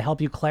session to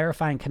help you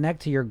clarify and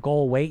connect to your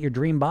goal weight, your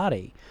dream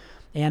body.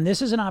 And this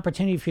is an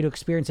opportunity for you to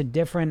experience a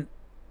different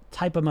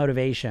type of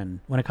motivation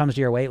when it comes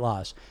to your weight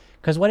loss.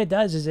 Because what it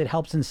does is it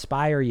helps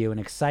inspire you and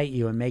excite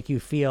you and make you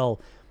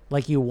feel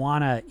like you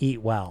want to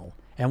eat well.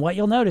 And what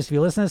you'll notice if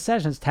you listen to the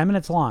session, it's 10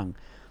 minutes long,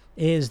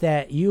 is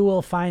that you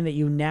will find that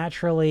you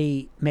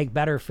naturally make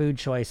better food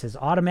choices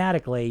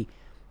automatically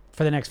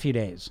for the next few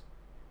days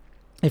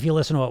if you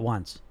listen to it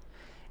once.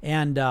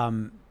 And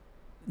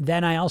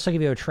then I also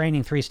give you a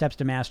training, 3 steps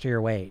to master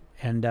your weight.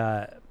 And,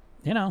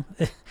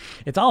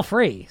 it's all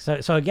free.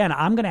 So again,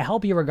 I'm going to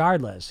help you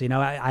regardless.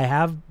 I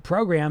have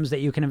programs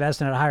that you can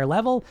invest in at a higher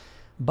level,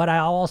 but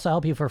I'll also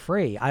help you for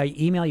free. I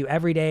email you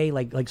every day,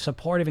 like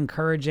supportive,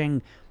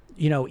 encouraging,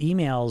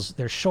 emails.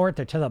 They're short,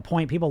 they're to the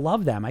point. People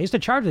love them. I used to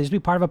charge them. They used to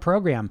be part of a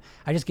program.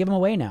 I just give them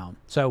away now.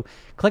 So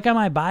click on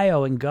my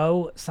bio and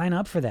go sign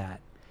up for that.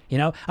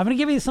 I'm going to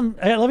give you some,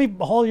 let me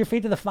hold your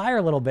feet to the fire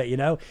a little bit.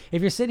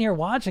 If you're sitting here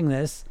watching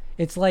this,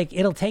 it's like,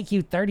 it'll take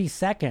you 30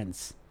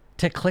 seconds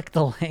to click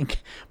the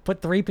link,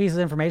 put 3 pieces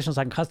of information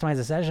so I can customize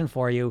a session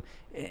for you,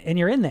 and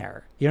you're in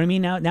there. You know what I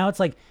mean? Now it's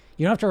like,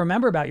 you don't have to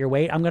remember about your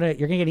weight. You're going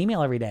to get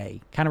email every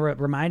day, kind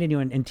of reminding you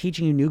and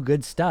teaching you new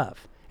good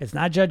stuff. It's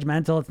not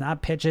judgmental. It's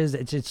not pitches.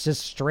 It's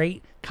just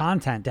straight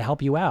content to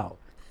help you out.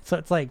 So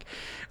it's like,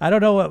 I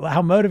don't know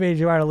how motivated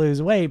you are to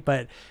lose weight,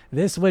 but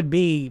this would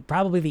be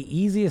probably the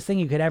easiest thing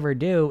you could ever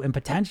do. And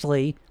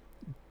potentially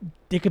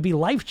it could be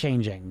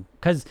life-changing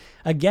because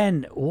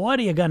again, what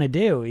are you going to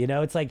do?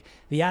 It's like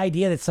the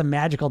idea that some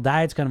magical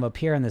diet's going to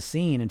appear on the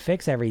scene and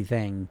fix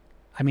everything.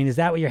 I mean, is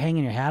that what you're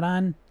hanging your hat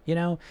on?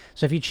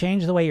 So if you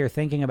change the way you're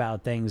thinking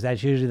about things,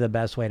 that's usually the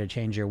best way to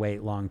change your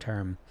weight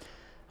long-term.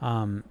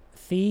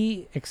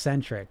 The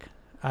eccentric.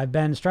 I've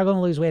been struggling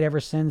to lose weight ever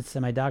since,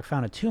 and my doc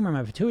found a tumor in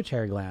my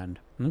pituitary gland.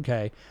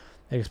 Okay.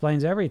 It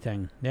explains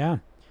everything. Yeah.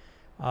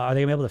 Are they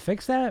going to be able to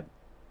fix that?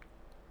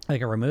 They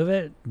can remove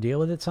it, deal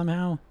with it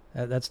somehow?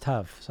 That's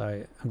tough. So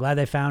I'm glad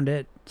they found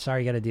it.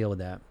 Sorry you got to deal with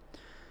that.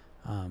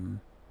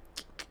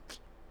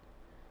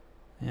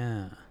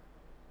 Yeah.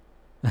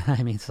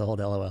 I mean, sold,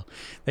 LOL.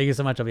 Thank you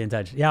so much. I'll be in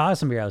touch. Yeah,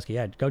 awesome, Bielski.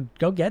 Yeah,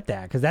 go get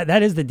that because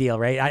that is the deal,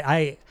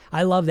 right?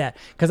 I love that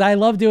because I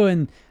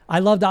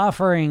loved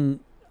offering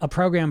a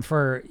program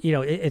for,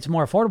 it's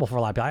more affordable for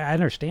a lot of people. I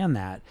understand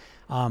that.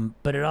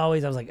 But I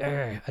was like,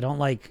 I don't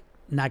like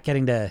not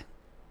getting to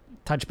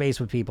touch base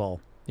with people,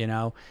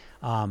 So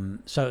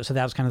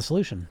that was kind of the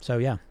solution. So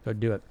yeah, go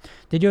do it.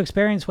 Did you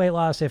experience weight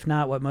loss? If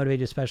not, what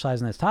motivated you to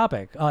specialize in this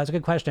topic? Oh, that's a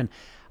good question.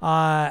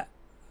 So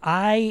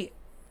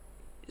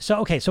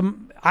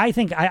I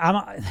think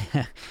I'm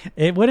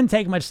it wouldn't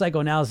take much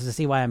psychoanalysis to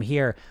see why I'm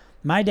here.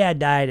 My dad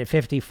died at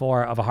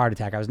 54 of a heart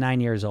attack. I was 9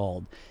 years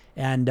old.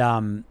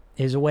 And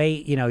his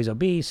weight, he's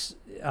obese,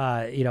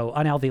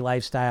 unhealthy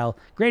lifestyle,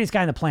 greatest guy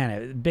on the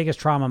planet, biggest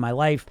trauma in my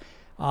life.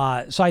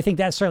 So I think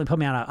that certainly put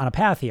me on a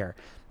path here.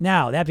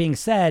 Now, that being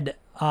said,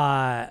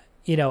 I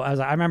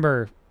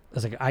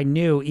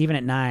knew even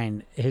at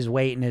 9, his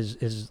weight and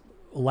his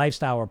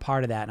lifestyle were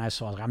part of that. And I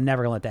was like, I'm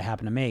never gonna let that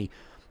happen to me.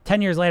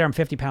 10 years later, I'm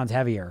 50 pounds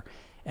heavier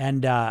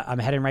and I'm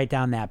heading right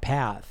down that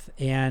path.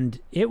 And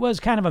it was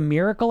kind of a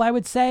miracle, I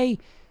would say,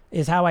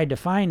 is how I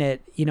define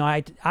it.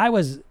 I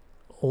was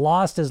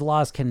lost as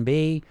lost can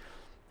be.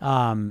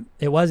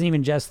 It wasn't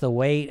even just the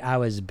weight. I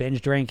was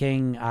binge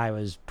drinking. I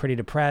was pretty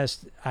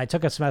depressed. I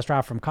took a semester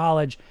off from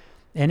college.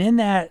 And in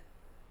that,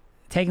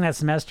 taking that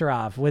semester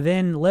off,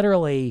 within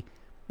literally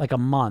like a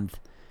month,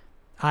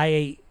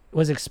 I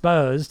was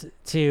exposed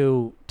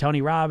to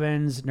Tony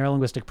Robbins,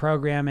 neurolinguistic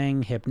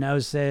programming,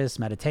 hypnosis,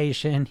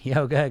 meditation,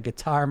 yoga,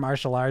 guitar,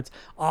 martial arts.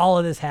 All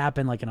of this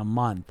happened like in a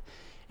month.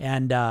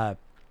 And I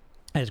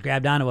just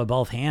grabbed onto it with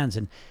both hands.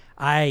 And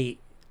I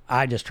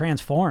just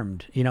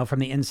transformed, from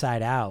the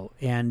inside out.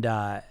 And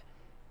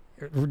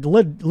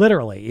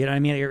literally, you know what I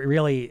mean? It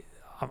really,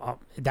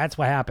 that's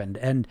what happened.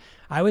 And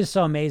I was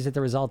so amazed at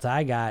the results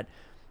I got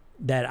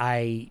that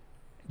I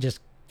just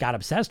got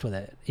obsessed with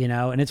it,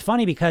 And it's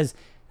funny because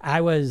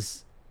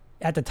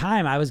at the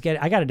time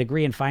I got a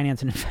degree in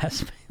finance and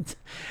investments.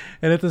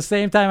 And at the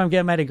same time I'm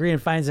getting my degree in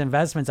finance and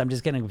investments, I'm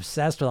just getting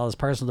obsessed with all this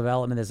personal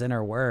development, this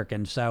inner work.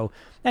 And so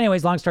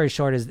anyways, long story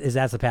short is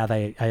that's the path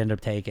I ended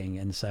up taking.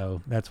 And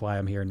so that's why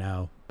I'm here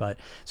now. But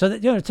so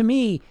that, to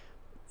me,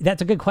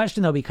 that's a good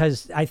question though,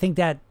 because I think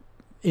that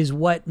is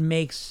what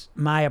makes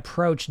my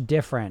approach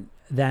different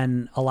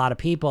than a lot of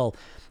people.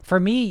 For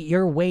me,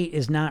 your weight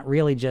is not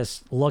really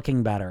just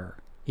looking better.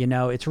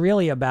 It's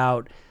really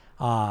about,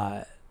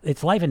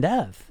 it's life and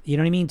death. You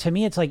know what I mean? To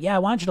me, it's like, yeah, I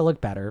want you to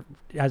look better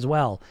as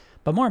well.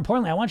 But more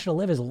importantly, I want you to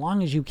live as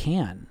long as you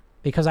can,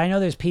 because I know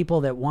there's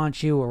people that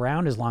want you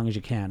around as long as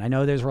you can. I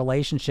know there's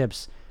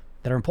relationships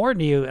that are important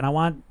to you, and I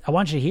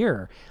want you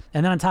here.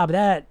 And then on top of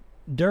that,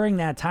 during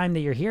that time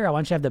that you're here, I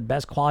want you to have the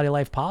best quality of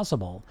life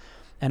possible.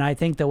 And I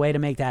think the way to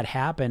make that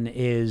happen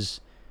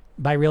is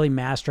by really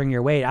mastering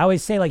your weight. I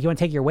always say, like, you want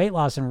to take your weight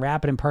loss and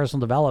wrap it in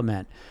personal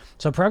development.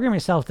 So Program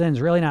Yourself Thin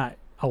is really not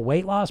a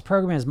weight loss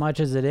program as much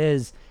as it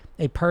is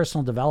a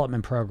personal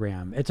development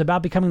program. It's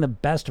about becoming the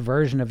best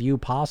version of you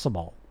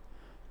possible.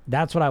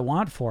 That's what I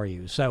want for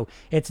you. So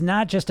it's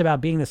not just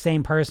about being the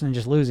same person and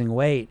just losing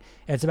weight.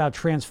 It's about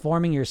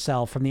transforming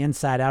yourself from the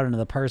inside out into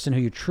the person who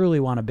you truly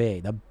want to be,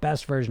 the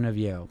best version of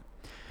you.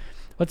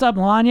 What's up,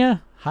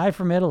 Melania? Hi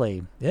from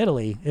Italy.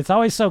 Italy. It's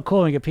always so cool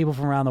when we get people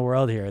from around the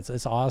world here.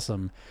 It's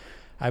awesome.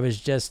 I was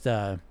just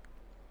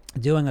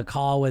doing a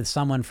call with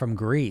someone from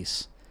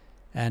Greece,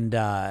 and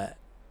they're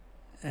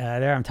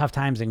having tough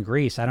times in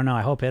Greece. I don't know.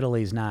 I hope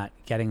Italy's not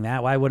getting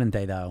that. Why wouldn't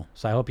they, though?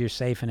 So I hope you're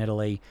safe in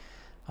Italy.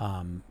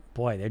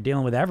 Boy, they're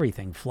dealing with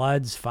everything.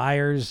 Floods,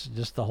 fires,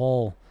 just the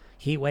whole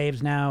heat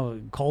waves now,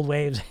 cold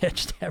waves,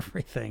 just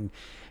everything.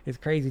 It's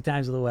crazy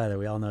times of the weather.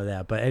 We all know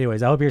that. But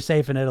anyways, I hope you're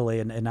safe in Italy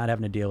and not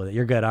having to deal with it.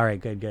 You're good. All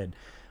right, good.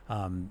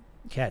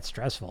 Yeah, it's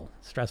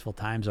stressful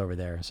times over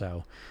there.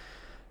 So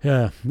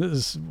yeah, this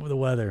is the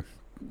weather.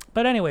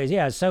 But anyways,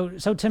 yeah. So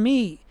to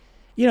me,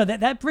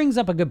 that brings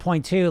up a good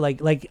point too.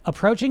 Like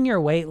approaching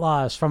your weight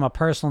loss from a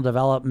personal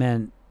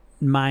development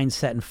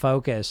mindset and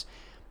focus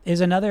is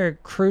another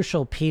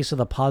crucial piece of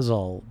the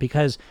puzzle,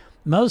 because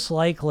most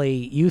likely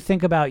you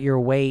think about your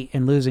weight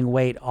and losing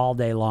weight all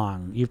day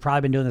long. You've probably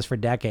been doing this for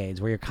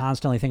decades, where you're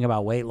constantly thinking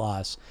about weight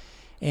loss,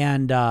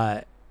 and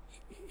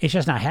it's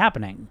just not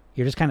happening.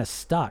 You're just kind of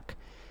stuck.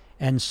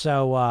 And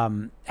so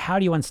how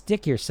do you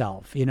unstick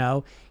yourself?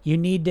 You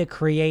need to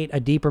create a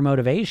deeper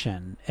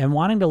motivation, and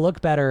wanting to look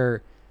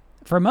better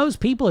for most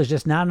people is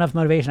just not enough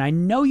motivation. I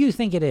know you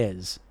think it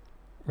is,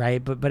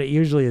 right? But it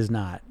usually is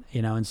not,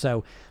 and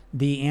so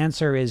the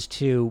answer is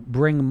to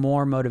bring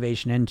more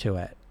motivation into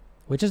it,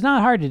 which is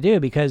not hard to do,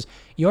 because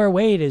your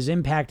weight is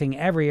impacting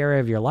every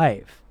area of your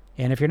life.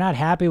 And if you're not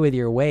happy with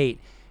your weight,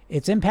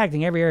 it's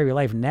impacting every area of your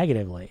life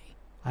negatively.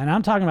 And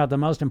I'm talking about the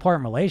most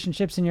important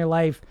relationships in your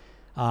life,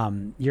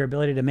 your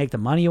ability to make the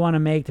money you want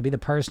to make, to be the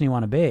person you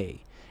want to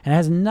be. And it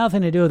has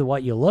nothing to do with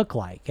what you look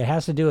like. It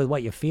has to do with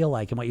what you feel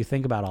like and what you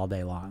think about all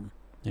day long,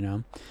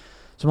 So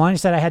Melania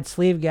said, I had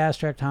sleeve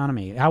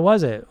gastrectomy. How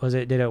was it?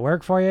 Did it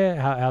work for you?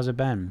 How's it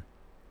been?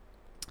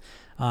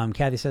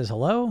 Kathy says,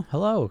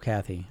 hello,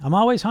 Kathy. I'm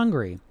always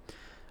hungry.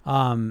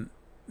 Yeah,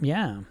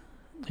 you're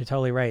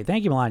totally right.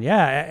 Thank you, Melania.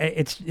 Yeah,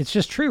 it's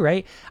just true,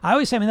 right? I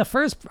always say, the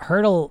first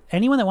hurdle,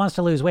 anyone that wants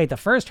to lose weight, the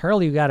first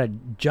hurdle you got to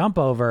jump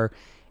over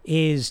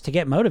is to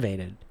get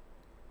motivated.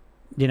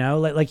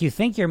 Like you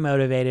think you're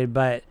motivated,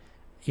 but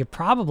you're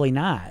probably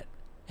not.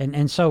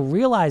 And so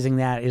realizing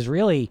that is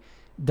really,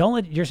 don't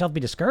let yourself be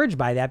discouraged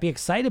by that. Be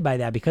excited by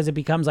that, because it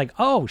becomes like,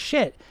 oh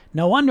shit,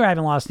 no wonder I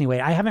haven't lost any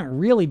weight. I haven't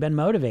really been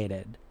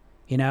motivated.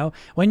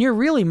 When you're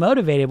really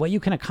motivated, what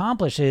you can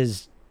accomplish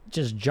is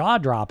just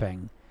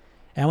jaw-dropping.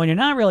 And when you're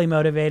not really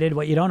motivated,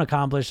 what you don't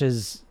accomplish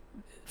is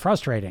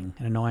frustrating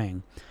and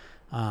annoying.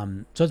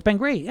 So it's been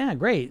great. Yeah,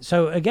 great.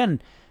 So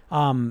again,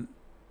 here's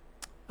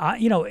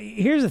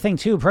the thing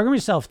too. Program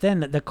Yourself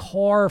Thin, the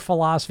core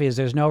philosophy is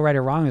there's no right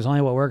or wrong. There's only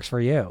what works for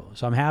you.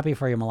 So I'm happy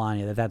for you,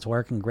 Melania, that's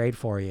working great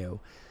for you.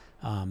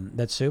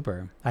 That's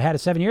super. I had it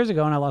 7 years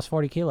ago and I lost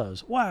 40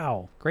 kilos.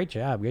 Wow. Great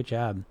job.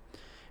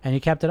 And you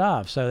kept it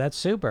off. So that's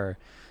super.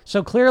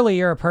 So clearly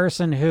you're a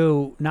person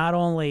who not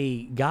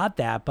only got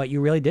that, but you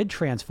really did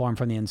transform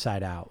from the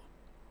inside out,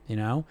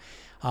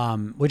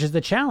 which is the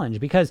challenge,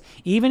 because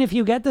even if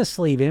you get the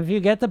sleeve, even if you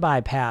get the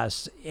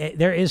bypass,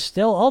 there is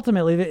still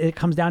ultimately, it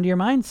comes down to your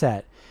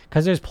mindset,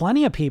 because there's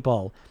plenty of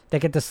people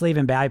that get the sleeve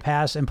and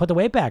bypass and put the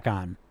weight back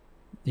on,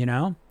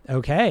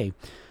 Okay.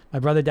 My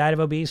brother died of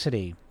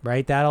obesity,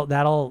 right?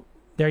 That'll,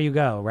 there you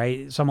go.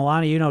 Right. So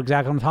Melania, you know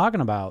exactly what I'm talking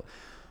about.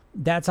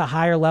 That's a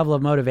higher level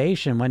of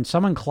motivation. When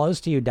someone close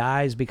to you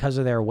dies because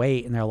of their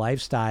weight and their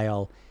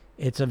lifestyle,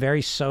 it's a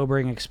very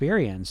sobering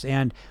experience.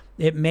 And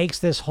it makes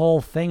this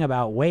whole thing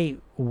about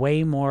weight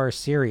way more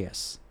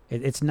serious.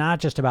 It's not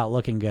just about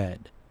looking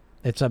good.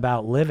 It's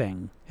about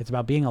living. It's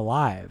about being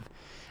alive.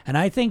 And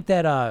I think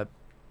that,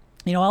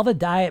 all the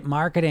diet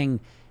marketing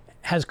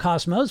has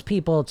caused most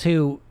people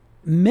to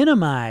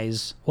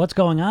minimize what's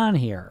going on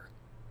here.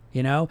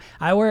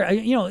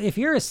 If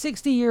you're a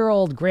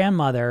 60-year-old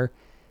grandmother,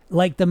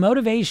 like, the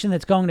motivation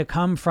that's going to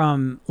come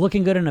from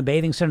looking good in a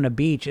bathing suit on a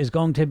beach is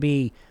going to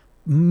be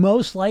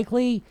most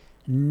likely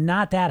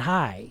not that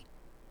high.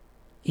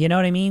 You know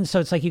what I mean? So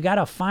it's like you got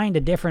to find a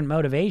different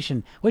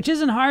motivation, which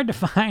isn't hard to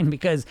find,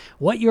 because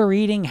what you're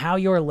eating, how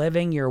you're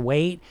living, your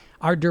weight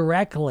are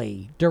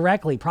directly,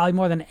 probably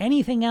more than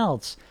anything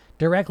else,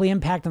 directly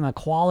impacting the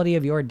quality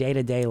of your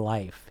day-to-day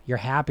life, your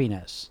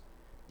happiness,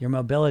 your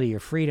mobility, your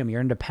freedom,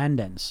 your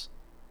independence.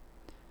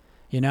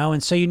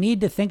 And so you need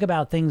to think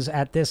about things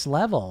at this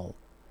level.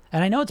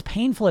 And I know it's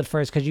painful at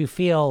first because you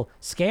feel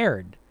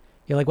scared.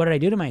 You're like, what did I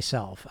do to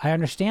myself? I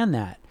understand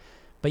that.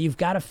 But you've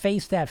got to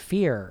face that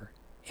fear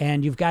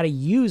and you've got to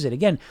use it.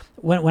 Again,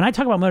 when I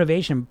talk about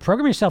motivation,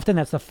 program yourself in,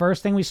 that's the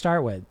first thing we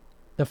start with.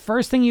 The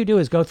first thing you do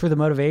is go through the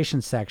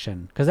motivation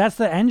section because that's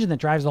the engine that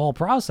drives the whole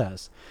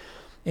process.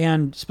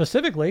 And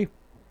specifically,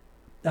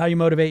 how you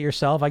motivate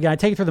yourself. Again, I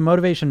take you through the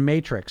motivation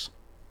matrix.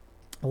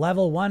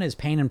 Level 1 is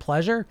pain and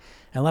pleasure,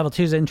 and level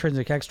 2 is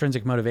intrinsic,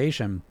 extrinsic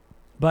motivation.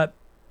 But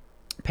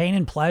pain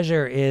and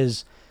pleasure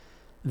is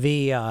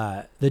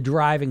the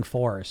driving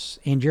force,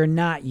 and you're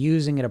not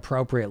using it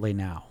appropriately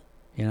now,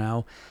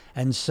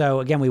 And so,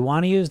 again, we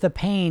want to use the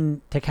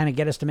pain to kind of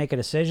get us to make a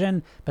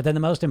decision, but then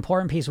the most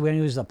important piece, we want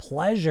to use the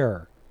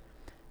pleasure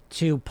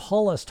to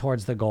pull us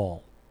towards the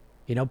goal.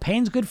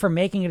 Pain's good for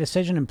making a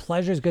decision and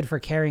pleasure is good for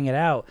carrying it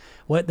out.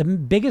 What the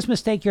biggest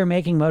mistake you're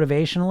making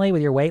motivationally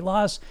with your weight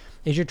loss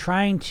is you're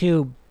trying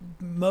to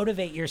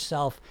motivate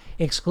yourself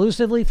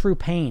exclusively through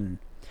pain.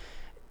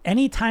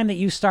 Anytime that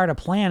you start a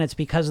plan, it's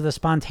because of the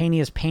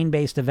spontaneous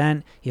pain-based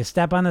event. You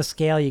step on the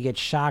scale, you get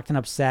shocked and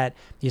upset.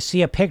 You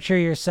see a picture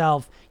of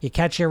yourself, you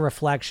catch your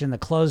reflection, the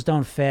clothes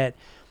don't fit,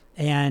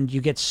 and you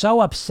get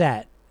so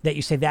upset that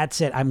you say,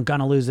 that's it, I'm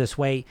going to lose this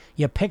weight.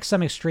 You pick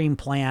some extreme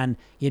plan,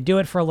 you do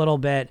it for a little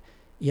bit,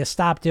 you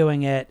stop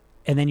doing it,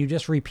 and then you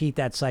just repeat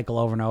that cycle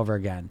over and over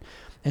again.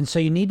 And so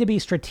you need to be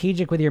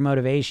strategic with your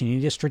motivation. You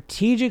need to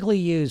strategically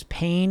use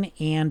pain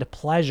and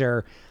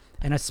pleasure,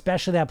 and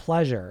especially that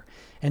pleasure.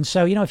 And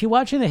so, if you're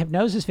watching the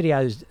hypnosis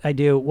videos I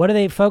do, what are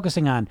they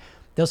focusing on?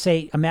 They'll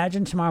say,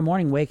 imagine tomorrow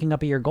morning waking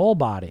up at your goal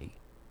body,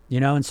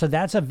 and so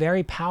that's a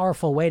very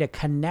powerful way to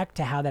connect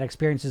to how that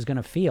experience is going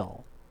to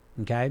feel.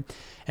 Okay.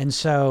 And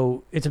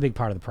so it's a big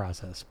part of the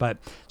process. But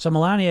so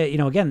Melania,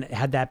 again,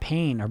 had that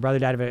pain. Her brother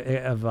died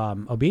of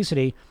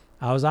obesity.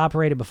 I was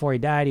operated before he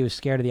died. He was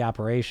scared of the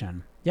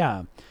operation.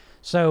 Yeah.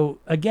 So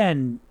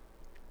again,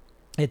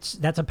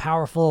 that's a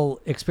powerful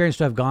experience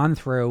to have gone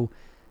through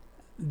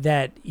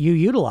that you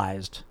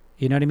utilized.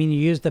 You know what I mean? You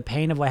used the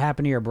pain of what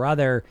happened to your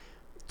brother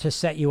to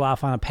set you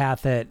off on a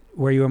path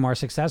where you were more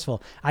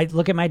successful. I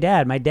look at my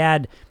dad. My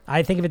dad,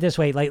 I think of it this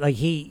way, like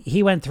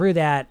he went through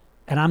that,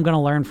 and I'm going to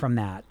learn from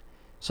that.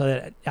 So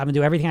that I'm going to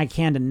do everything I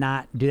can to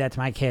not do that to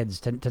my kids,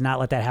 to not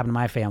let that happen to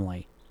my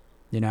family,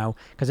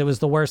 because it was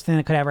the worst thing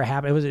that could ever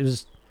happen.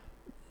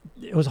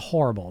 It was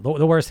horrible.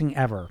 The worst thing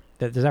ever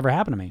that has ever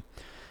happened to me.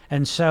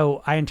 And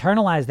so I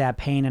internalized that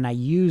pain and I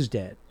used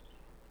it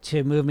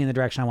to move me in the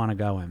direction I want to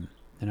go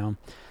in,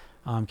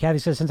 Kathy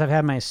says, since I've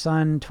had my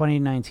son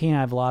 2019,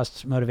 I've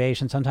lost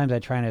motivation. Sometimes I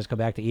try and just go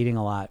back to eating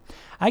a lot.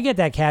 I get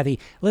that, Kathy.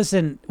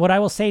 Listen, what I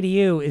will say to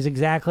you is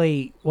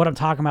exactly what I'm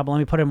talking about, but let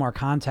me put it in more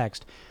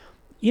context.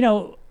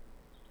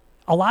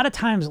 A lot of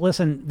times,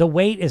 listen, the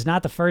weight is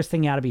not the first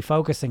thing you ought to be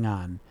focusing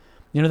on.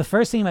 The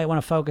first thing you might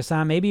want to focus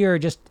on, maybe you're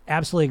just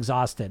absolutely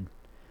exhausted.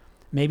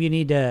 Maybe you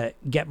need to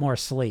get more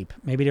sleep.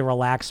 Maybe to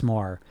relax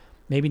more.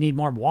 Maybe you need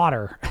more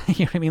water.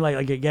 You know what I mean?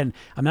 Like again,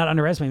 I'm not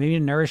underestimating. Maybe you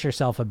need to nourish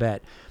yourself a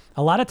bit.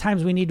 A lot of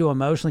times we need to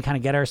emotionally kind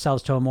of get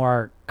ourselves to a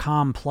more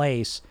calm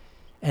place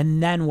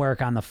and then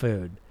work on the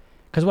food.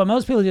 Because what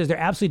most people do is they're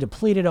absolutely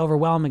depleted,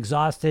 overwhelmed,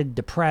 exhausted,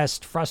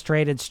 depressed,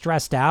 frustrated,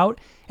 stressed out.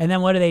 And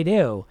then what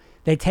do?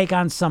 They take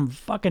on some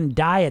fucking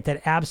diet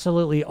that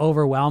absolutely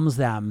overwhelms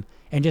them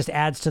and just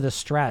adds to the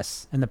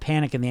stress and the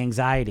panic and the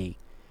anxiety.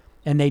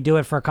 And they do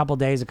it for a couple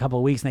days, a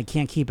couple weeks, and they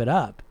can't keep it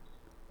up.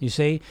 You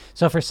see?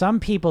 So for some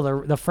people,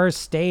 the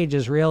first stage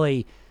is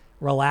really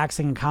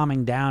relaxing and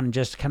calming down and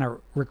just kind of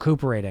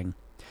recuperating.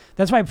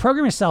 That's why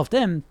program yourself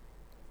in.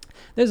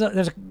 There's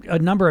a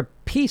number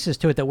of pieces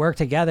to it that work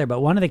together,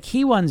 but one of the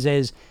key ones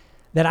is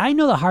that I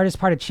know the hardest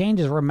part of change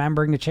is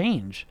remembering to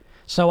change.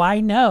 So I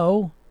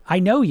know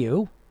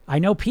you. I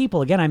know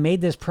people. Again, I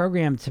made this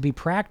program to be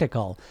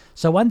practical.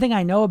 So one thing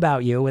I know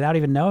about you without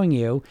even knowing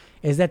you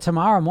is that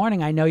tomorrow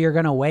morning I know you're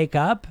going to wake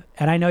up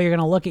and I know you're going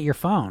to look at your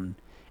phone.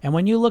 And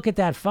when you look at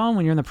that phone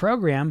when you're in the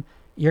program,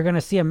 you're going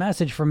to see a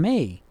message from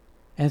me.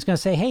 And it's going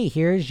to say, hey,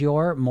 here's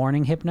your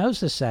morning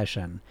hypnosis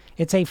session.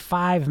 It's a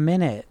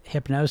 5-minute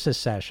hypnosis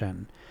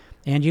session.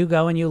 And you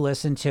go and you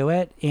listen to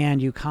it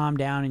and you calm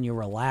down and you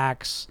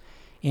relax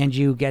and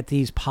you get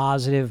these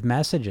positive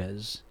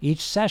messages.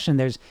 Each session,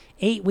 there's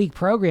 8-week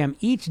program.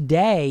 Each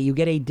day you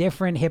get a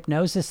different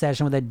hypnosis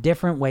session with a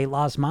different weight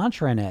loss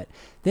mantra in it.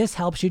 This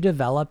helps you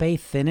develop a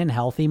thin and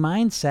healthy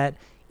mindset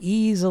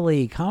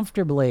easily,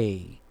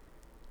 comfortably,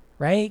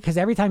 right? Because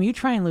every time you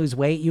try and lose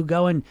weight, you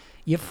go and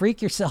you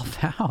freak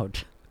yourself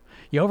out.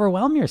 You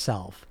overwhelm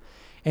yourself.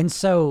 And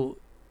so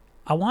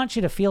I want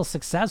you to feel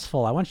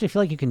successful. I want you to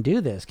feel like you can do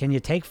this. Can you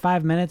take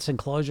 5 minutes and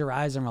close your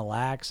eyes and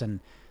relax and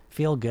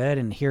feel good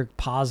and hear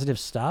positive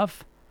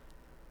stuff?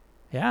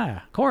 Yeah,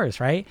 of course,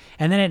 right?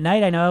 And then at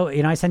night, I know,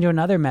 I send you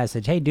another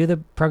message. Hey, do the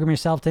program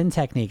yourself in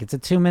technique. It's a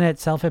 2-minute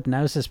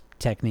self-hypnosis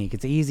technique.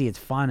 It's easy, it's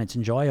fun, it's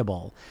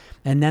enjoyable.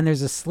 And then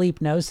there's a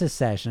sleep gnosis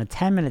session, a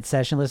 10-minute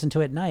session, listen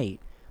to at night.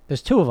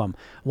 There's 2 of them.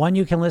 One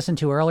you can listen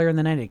to earlier in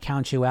the night. It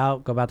counts you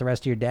out, go about the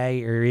rest of your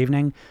day or your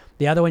evening.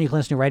 The other one you can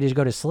listen to right as you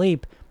go to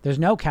sleep. There's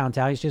no count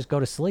out. You just go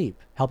to sleep,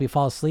 help you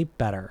fall asleep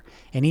better.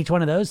 And each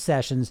one of those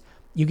sessions,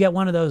 you get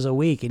one of those a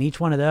week, and each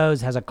one of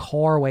those has a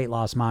core weight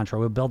loss mantra.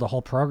 We'll build a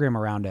whole program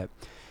around it.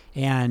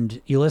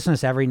 And you listen to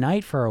this every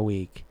night for a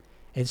week.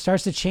 It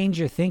starts to change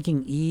your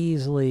thinking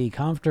easily,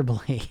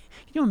 comfortably.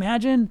 Can you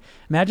imagine?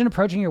 Imagine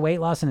approaching your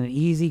weight loss in an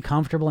easy,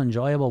 comfortable,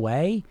 enjoyable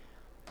way,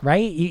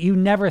 right? You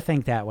never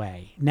think that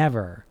way.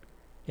 Never.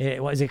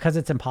 Is it because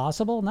it's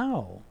impossible?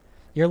 No.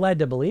 You're led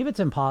to believe it's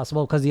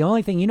impossible because the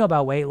only thing you know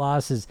about weight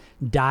loss is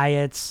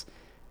diets,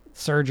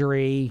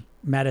 surgery,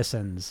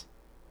 medicines.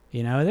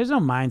 There's no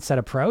mindset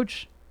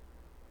approach,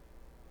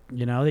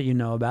 that you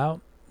know about.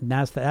 And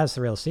that's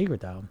the real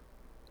secret, though.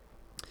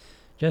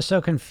 Just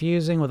so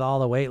confusing with all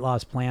the weight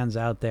loss plans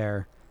out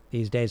there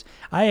these days.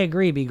 I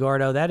agree, B.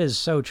 Gordo. That is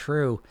so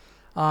true.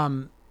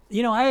 I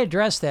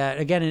address that.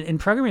 Again, in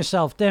Program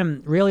Yourself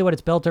Thin, really what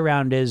it's built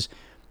around is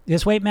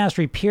this weight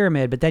mastery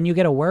pyramid, but then you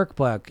get a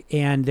workbook,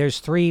 and there's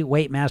 3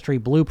 weight mastery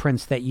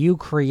blueprints that you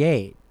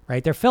create,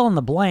 right? They're fill in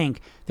the blank.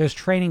 There's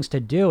trainings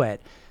to do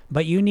it,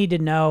 but you need to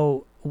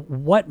know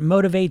what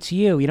motivates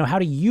you. How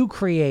do you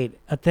create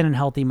a thin and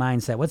healthy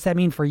mindset? What's that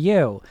mean for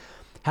you?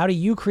 How do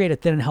you create a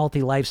thin and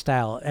healthy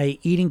lifestyle, a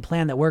eating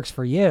plan that works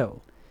for you?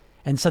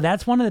 And so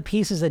that's one of the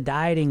pieces of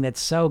dieting that's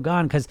so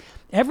gone, because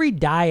every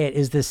diet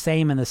is the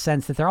same in the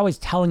sense that they're always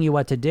telling you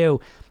what to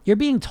do. You're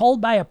being told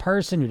by a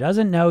person who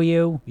doesn't know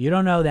you. You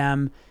don't know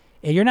them.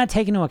 And you're not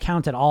taking into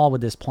account at all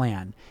with this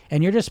plan.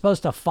 And you're just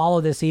supposed to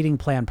follow this eating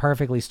plan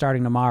perfectly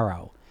starting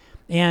tomorrow.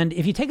 And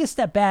if you take a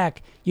step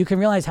back, you can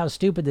realize how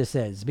stupid this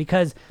is.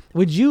 Because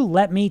would you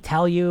let me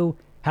tell you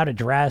how to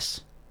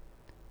dress,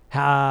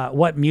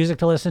 what music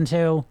to listen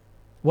to,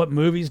 what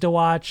movies to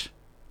watch,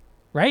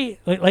 right?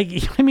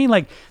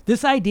 Like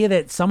this idea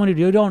that someone who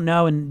you don't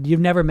know and you've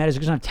never met is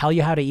going to tell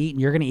you how to eat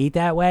and you're going to eat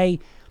that way,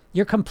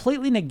 you're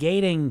completely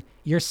negating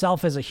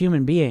yourself as a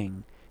human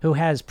being who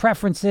has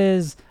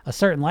preferences, a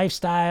certain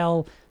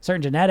lifestyle,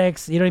 certain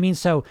genetics. You know what I mean?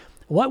 So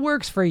what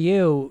works for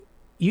you?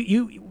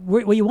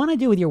 What you want to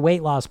do with your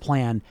weight loss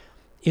plan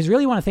is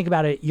really want to think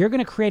about it. You're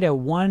going to create a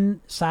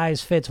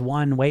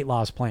one-size-fits-one weight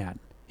loss plan.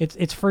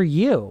 It's for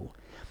you.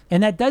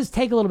 And that does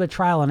take a little bit of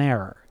trial and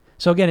error.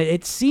 So again,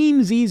 it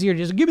seems easier to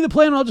just give me the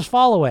plan and I'll just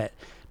follow it.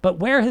 But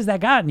where has that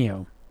gotten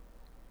you?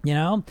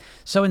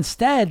 So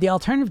instead, the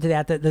alternative to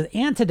that, the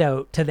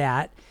antidote to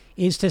that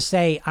is to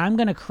say, I'm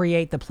going to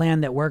create the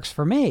plan that works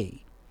for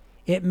me.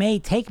 It may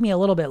take me a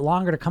little bit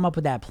longer to come up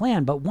with that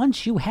plan, but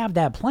once you have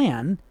that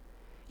plan,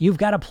 you've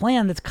got a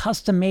plan that's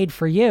custom made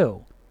for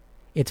you.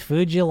 It's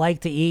foods you like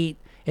to eat.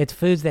 It's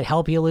foods that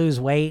help you lose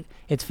weight.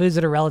 It's foods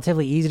that are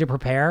relatively easy to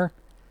prepare.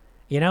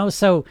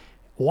 So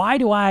why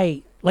do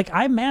I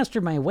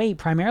mastered my weight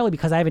primarily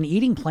because I have an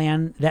eating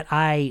plan that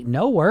I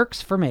know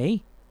works for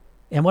me.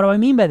 And what do I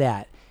mean by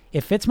that?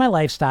 It fits my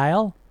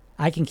lifestyle.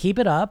 I can keep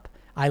it up.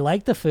 I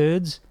like the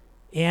foods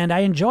and I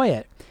enjoy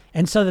it.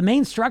 And so the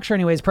main structure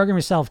anyways, Program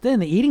Yourself Thin,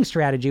 the eating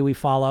strategy we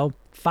follow,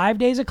 5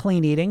 days of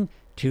clean eating,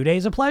 2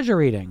 days of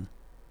pleasure eating.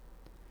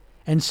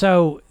 And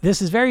so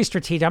this is very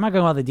strategic. I'm not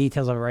going to go into all the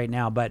details of it right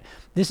now, but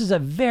this is a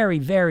very,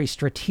 very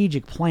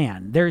strategic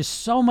plan. There is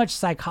so much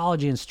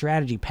psychology and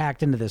strategy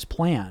packed into this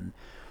plan.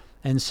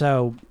 And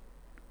so,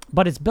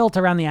 but it's built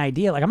around the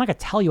idea, I'm not going to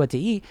tell you what to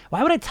eat.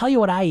 Why would I tell you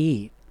what I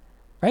eat?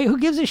 Right? Who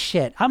gives a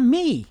shit? I'm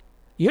me.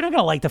 You're not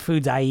going to like the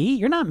foods I eat.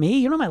 You're not me.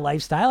 You know my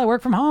lifestyle. I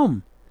work from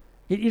home.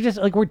 You're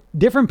just we're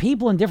different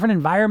people in different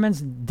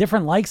environments,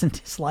 different likes and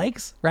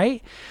dislikes,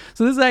 right?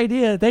 So this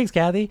idea, thanks,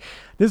 Kathy,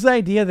 this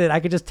idea that I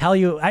could just tell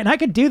you, and I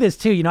could do this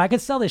too, I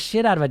could sell the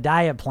shit out of a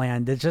diet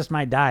plan that's just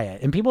my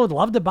diet, and people would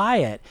love to buy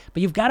it,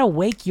 but you've got to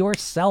wake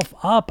yourself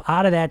up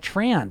out of that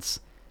trance.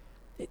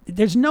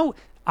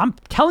 I'm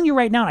telling you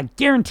right now, and I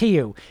guarantee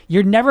you,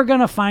 you're never going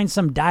to find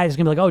some diet that's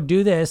going to be like, oh,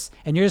 do this,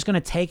 and you're just going to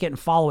take it and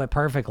follow it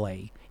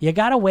perfectly. You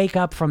got to wake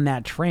up from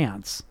that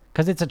trance.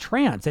 Because it's a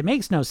trance. It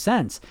makes no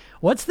sense.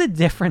 What's the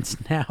difference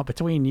now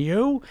between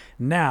you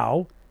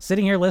now,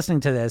 sitting here listening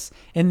to this,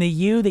 and the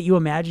you that you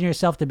imagine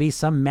yourself to be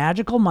some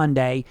magical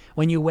Monday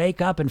when you wake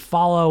up and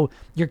follow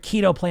your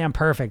keto plan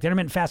perfect,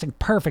 intermittent fasting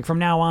perfect from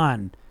now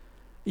on?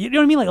 You know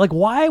what I mean? Like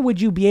why would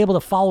you be able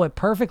to follow it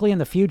perfectly in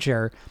the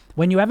future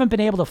when you haven't been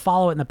able to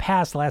follow it in the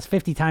past the last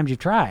 50 times you've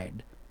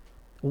tried?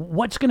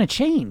 What's going to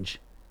change?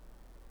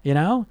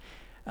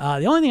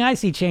 The only thing I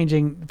see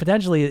changing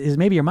potentially is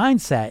maybe your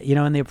mindset,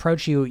 and the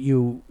approach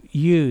you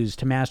use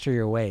to master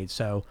your weight.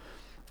 So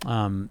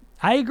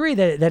I agree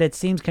that it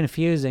seems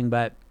confusing,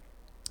 but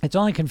it's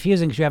only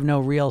confusing because you have no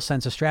real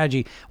sense of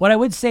strategy. What I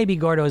would say, B.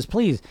 Gordo, is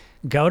please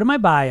go to my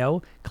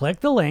bio,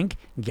 click the link,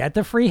 get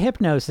the free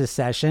hypnosis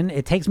session.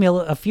 It takes me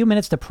a few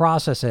minutes to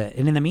process it.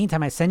 And in the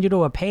meantime, I send you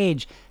to a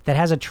page that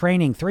has a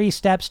training, 3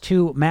 steps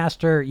to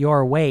master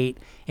your weight,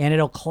 and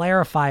it'll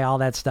clarify all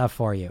that stuff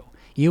for you.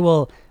 You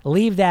will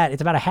leave that.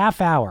 It's about a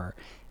half hour.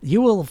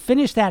 You will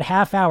finish that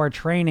half-hour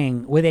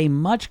training with a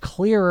much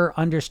clearer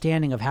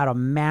understanding of how to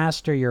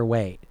master your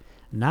weight.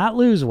 Not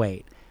lose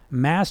weight.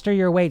 Master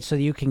your weight so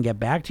that you can get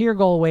back to your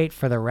goal weight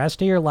for the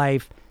rest of your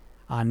life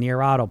on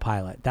near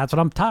autopilot. That's what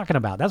I'm talking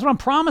about. That's what I'm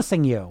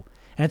promising you.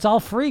 And it's all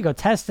free. Go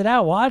test it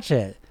out. Watch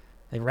it.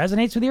 It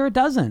resonates with you or it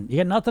doesn't. You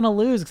got nothing to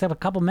lose except a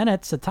couple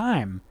minutes of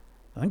time.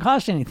 It doesn't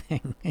cost you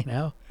anything, you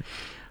know.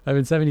 I've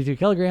been 72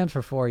 kilograms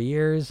for 4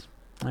 years.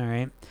 All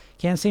right.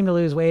 Can't seem to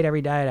lose weight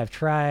every diet I've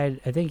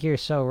tried. I think you're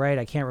so right.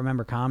 I can't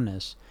remember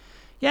calmness.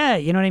 Yeah,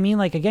 you know what I mean?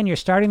 Like, again, you're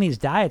starting these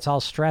diets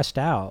all stressed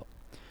out.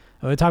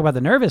 We talk about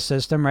the nervous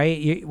system,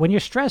 right? When you're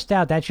stressed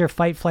out, that's your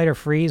fight, flight, or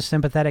freeze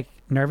sympathetic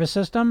nervous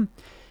system.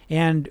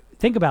 And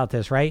think about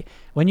this, right?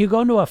 When you go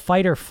into a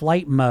fight or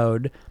flight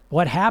mode,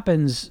 what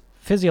happens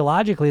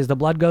physiologically is the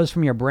blood goes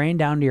from your brain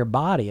down to your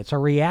body. It's a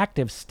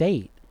reactive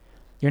state.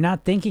 You're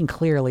not thinking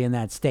clearly in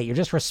that state. You're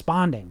just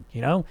responding,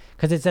 you know?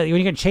 Because when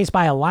you get chased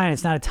by a lion,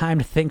 it's not a time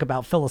to think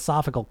about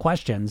philosophical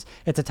questions.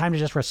 It's a time to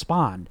just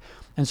respond.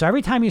 And so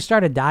every time you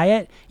start a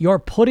diet, you're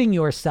putting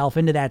yourself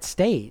into that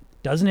state.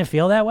 Doesn't it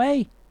feel that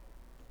way?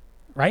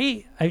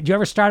 Right? Do you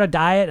ever start a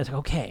diet? It's like,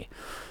 okay,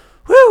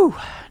 whoo,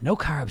 no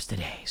carbs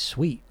today.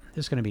 Sweet.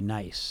 This is going to be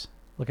nice.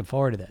 Looking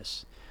forward to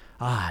this.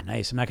 Ah,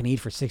 nice. I'm not going to eat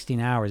for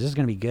 16 hours. This is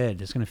going to be good.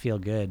 This is going to feel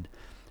good.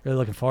 Really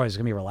looking forward. It's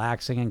going to be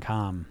relaxing and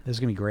calm. This is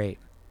going to be great.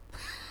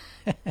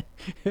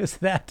 Is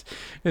that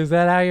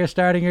how you're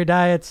starting your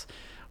diets?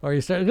 Or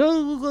you start,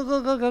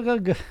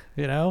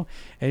 you know,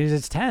 and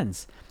it's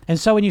tense. And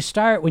so when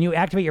you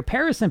activate your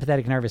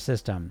parasympathetic nervous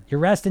system, your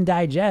rest and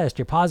digest,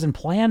 your pause and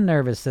plan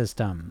nervous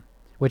system,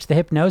 which the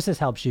hypnosis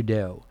helps you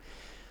do,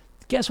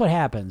 guess what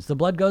happens? The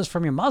blood goes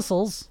from your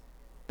muscles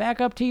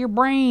back up to your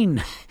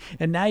brain.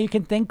 And now you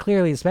can think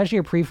clearly, especially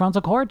your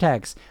prefrontal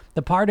cortex,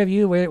 the part of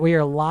you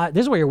where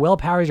this is where your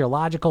willpower is, your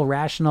logical,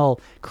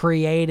 rational,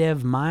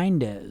 creative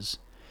mind is.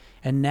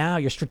 And now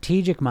your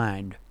strategic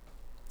mind.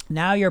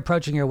 Now you're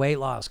approaching your weight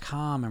loss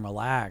calm and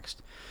relaxed.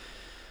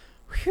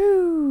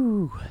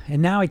 Whew.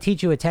 And now I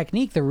teach you a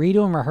technique, the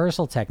redo and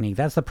rehearsal technique.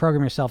 That's the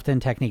program yourself thin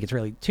technique. It's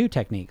really 2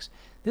 techniques.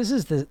 This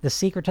is the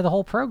secret to the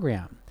whole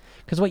program.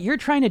 Because what you're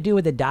trying to do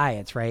with the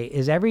diets, right,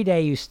 is every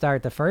day you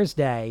start the first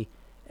day,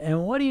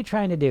 and what are you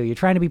trying to do? You're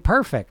trying to be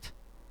perfect,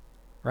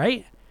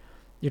 right?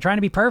 You're trying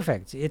to be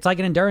perfect. It's like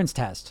an endurance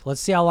test.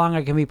 Let's see how long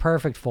I can be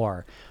perfect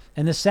for.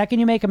 And the second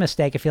you make a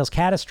mistake, it feels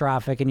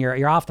catastrophic, and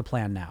you're off the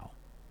plan now,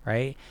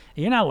 right?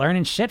 You're not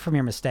learning shit from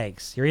your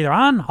mistakes. You're either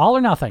on all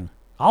or nothing.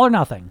 All or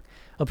nothing.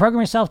 Well,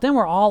 program yourself, then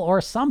we're all or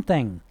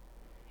something.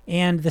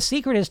 And the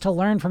secret is to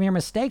learn from your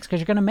mistakes because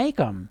you're going to make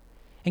them.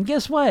 And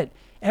guess what?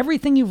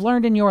 Everything you've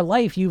learned in your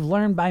life, you've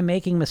learned by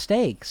making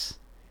mistakes.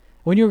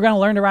 When you were going to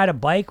learn to ride a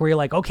bike, where you're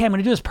like, okay, I'm going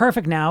to do this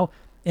perfect now.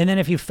 And then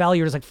if you fell,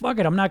 you're just like, fuck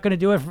it, I'm not going to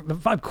do it.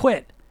 I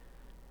quit.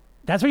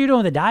 That's what you're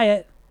doing with the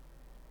diet.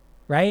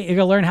 Right? You're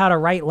going to learn how to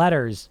write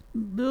letters.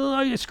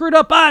 I screwed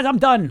up. I'm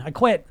done. I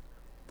quit.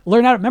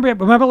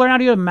 Remember learn how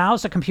to use a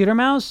mouse, a computer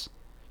mouse?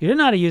 You didn't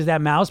know how to use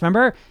that mouse.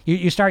 Remember?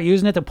 You start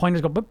using it, the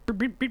pointers go, beep,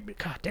 beep, beep, beep.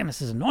 God damn,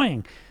 this is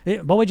annoying.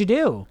 But what'd you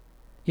do?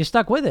 You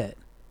stuck with it.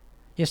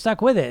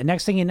 And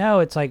next thing you know,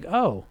 it's like,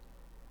 oh.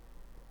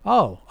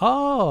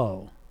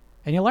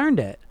 And you learned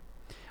it.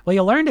 Well,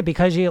 you learned it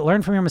because you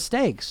learned from your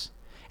mistakes.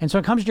 And so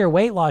when it comes to your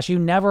weight loss, you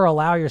never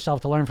allow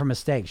yourself to learn from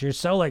mistakes. You're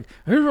so like,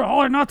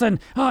 all or nothing.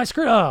 Oh, I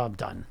screwed up. Oh, I'm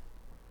done.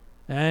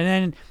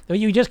 And then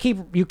you just keep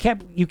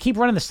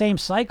running the same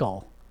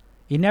cycle.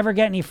 You never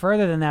get any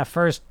further than that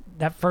first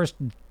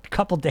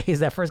couple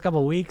days, that first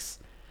couple weeks,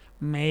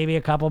 maybe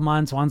a couple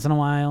months, once in a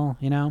while,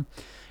 you know?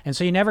 And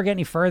so you never get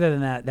any further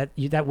than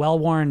that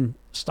well-worn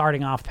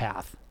starting off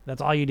path.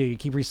 That's all you do. You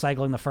keep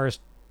recycling the first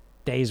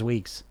days,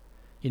 weeks.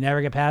 You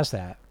never get past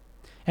that.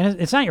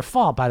 And it's not your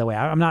fault, by the way.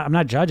 I'm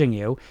not judging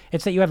you.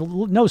 It's that you have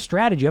no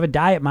strategy. You have a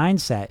diet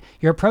mindset.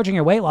 You're approaching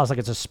your weight loss like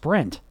it's a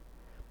sprint.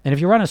 And if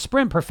you run a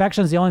sprint,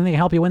 perfection is the only thing to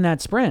help you win that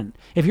sprint.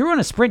 If you run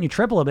a sprint and you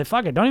trip a little bit,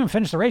 fuck it. Don't even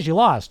finish the race. You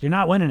lost. You're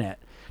not winning it.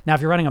 Now,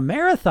 if you're running a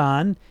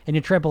marathon and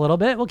you trip a little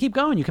bit, well, keep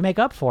going. You can make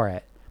up for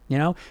it, you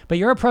know? But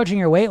you're approaching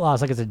your weight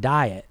loss like it's a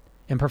diet.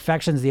 And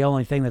perfection is the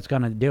only thing that's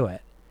going to do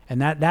it.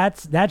 And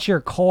that's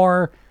your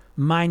core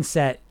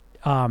mindset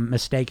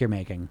mistake you're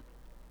making.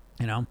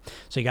 You know,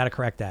 so you got to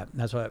correct that.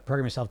 That's what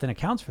Program Yourself Thin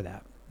accounts for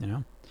that, you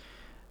know.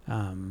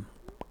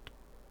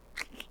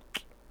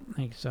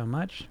 Thank you so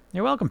much.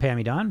 You're welcome,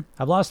 Pammy Dawn.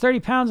 I've lost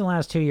 30 pounds in the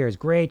last 2 years.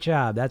 Great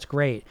job. That's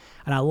great.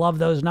 And I love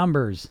those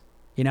numbers.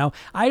 You know,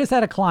 I just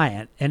had a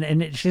client,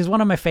 and she's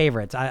one of my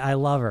favorites. I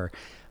love her.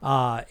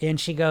 And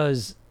she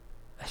goes,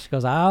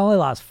 I only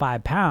lost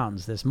 5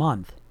 pounds this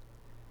month.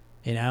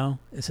 You know,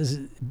 this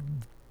is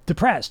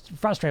depressed,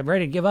 frustrated,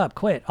 ready to give up,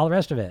 quit, all the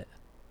rest of it.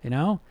 You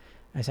know,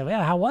 I said,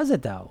 well, how was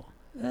it though?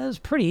 It was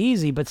pretty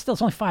easy, but still,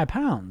 it's only 5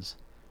 pounds.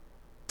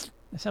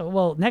 So,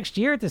 well, next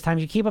year at this time,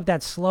 you keep up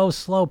that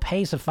slow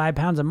pace of 5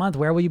 pounds a month.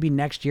 Where will you be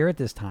next year at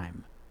this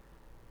time?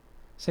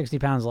 60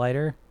 pounds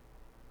lighter.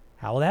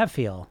 How will that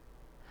feel?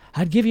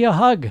 I'd give you a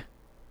hug.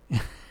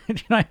 You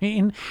know what I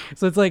mean?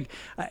 So it's like,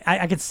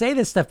 I could say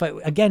this stuff,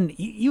 but again,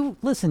 you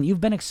listen,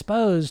 you've been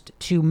exposed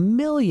to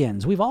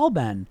millions. We've all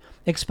been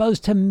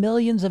exposed to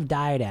millions of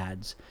diet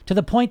ads to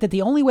the point that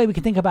the only way we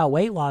can think about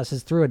weight loss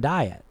is through a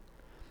diet.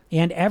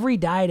 And every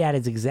diet ad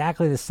is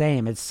exactly the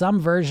same. It's some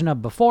version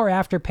of before,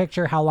 after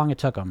picture, how long it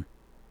took them.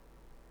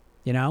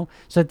 You know?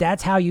 So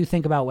that's how you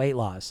think about weight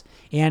loss.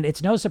 And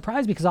it's no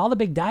surprise because all the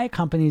big diet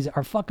companies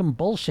are fucking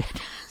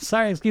bullshit.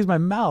 Sorry, excuse my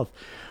mouth.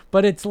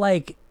 But it's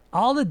like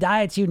all the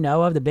diets you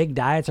know of, the big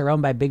diets are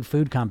owned by big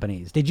food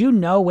companies. Did you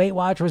know Weight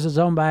Watchers was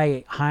owned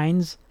by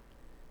Heinz?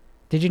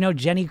 Did you know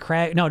Jenny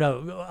Craig?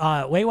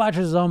 No. Weight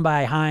Watchers was owned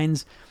by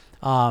Heinz.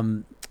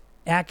 Jenny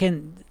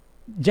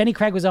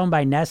Craig was owned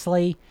by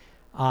Nestle.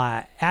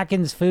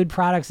 Atkins Food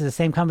Products is the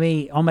same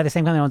company, owned by the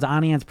same company that owns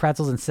Onions,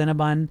 Pretzels, and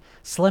Cinnabon.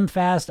 Slim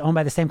Fast, owned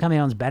by the same company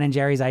that owns Ben &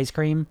 Jerry's ice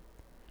cream.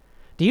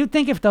 Do you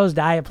think if those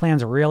diet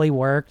plans really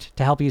worked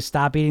to help you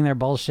stop eating their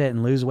bullshit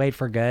and lose weight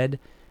for good,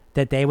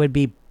 that they would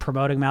be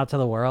promoting them out to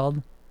the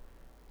world?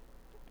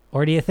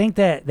 Or do you think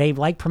that they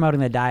like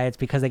promoting the diets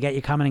because they get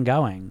you coming and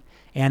going?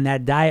 And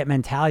that diet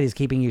mentality is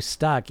keeping you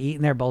stuck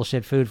eating their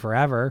bullshit food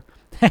forever.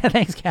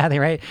 Thanks, Kathy,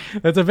 right?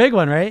 That's a big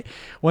one, right?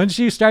 Once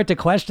you start to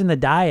question the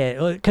diet,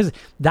 because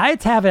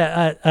diets have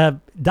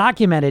a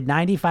documented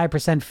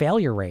 95%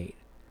 failure rate.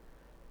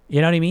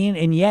 You know what I mean?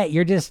 And yet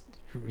you're just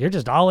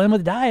all in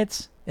with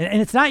diets. And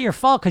it's not your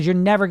fault because you're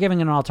never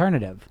giving an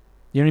alternative.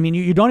 You know what I mean?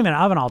 You don't even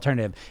have an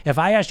alternative. If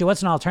I asked you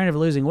what's an alternative to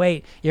losing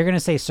weight, you're going to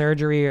say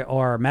surgery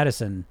or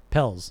medicine,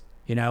 pills.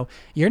 You know,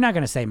 you're not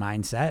going to say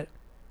mindset.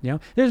 You know,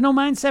 there's no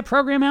mindset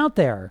program out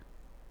there.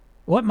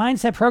 What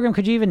mindset program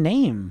could you even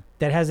name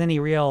that has any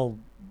real,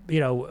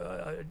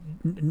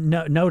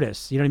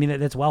 notice? You know what I mean?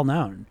 That's well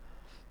known.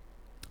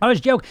 I was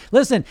joking.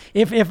 Listen,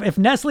 if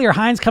Nestle or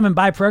Heinz come and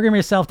buy Program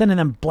Yourself Thin and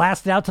then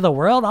blast it out to the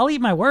world, I'll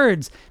eat my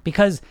words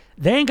because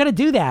they ain't going to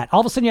do that. All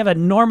of a sudden you have an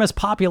enormous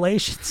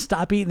population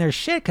stop eating their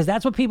shit because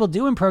that's what people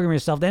do in Program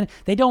Yourself Thin.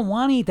 They don't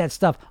want to eat that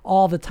stuff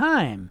all the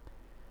time.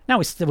 Now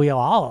I'm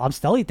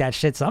still eat that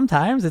shit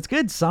sometimes. It's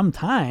good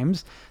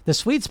sometimes. The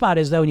sweet spot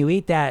is though when you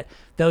eat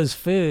those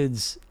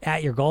foods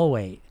at your goal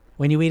weight,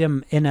 when you eat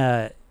them in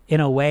a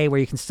way where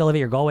you can still live at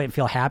your goal weight and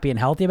feel happy and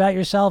healthy about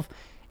yourself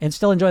and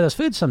still enjoy those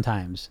foods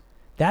sometimes.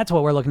 That's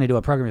what we're looking to do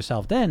at Program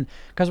Yourself Thin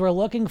because we're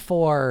looking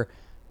for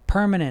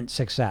permanent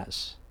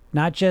success,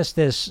 not just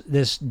this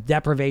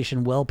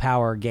deprivation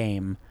willpower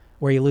game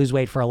where you lose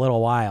weight for a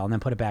little while and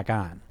then put it back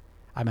on.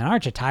 I mean,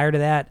 aren't you tired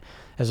of that?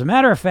 As a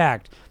matter of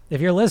fact,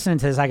 if you're listening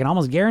to this, I can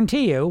almost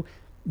guarantee you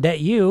that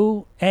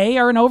you,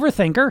 are an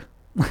overthinker.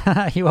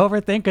 You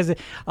overthink because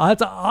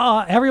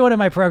everyone in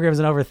my program is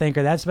an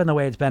overthinker. That's been the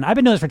way it's been. I've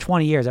been doing this for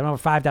 20 years. I've been over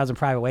 5,000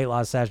 private weight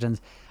loss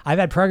sessions. I've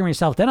had Program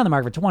Yourself Thin on the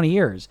market for 20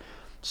 years.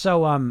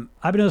 So I've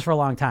been doing this for a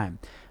long time.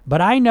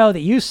 But I know that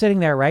you sitting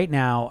there right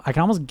now, I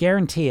can almost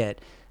guarantee it,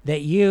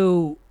 that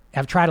you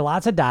have tried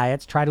lots of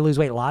diets, tried to lose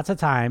weight lots of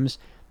times,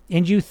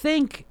 and you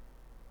think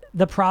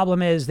the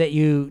problem is that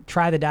you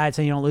try the diets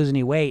and you don't lose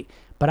any weight.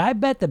 But I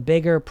bet the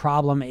bigger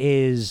problem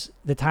is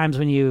the times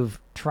when you've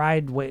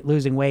tried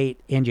losing weight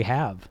and you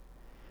have.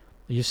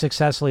 You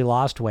successfully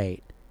lost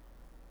weight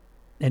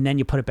and then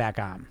you put it back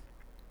on.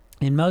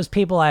 And most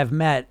people I've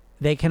met,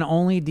 they can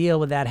only deal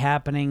with that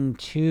happening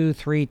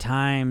 2-3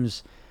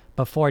 times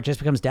before it just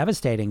becomes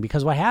devastating.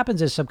 Because what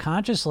happens is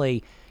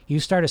subconsciously you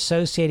start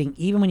associating,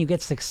 even when you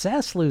get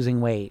success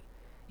losing weight,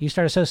 you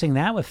start associating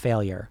that with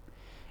failure.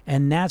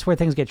 And that's where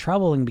things get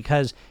troubling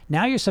because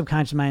now your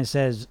subconscious mind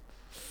says,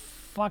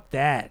 fuck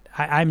that.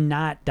 I'm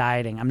not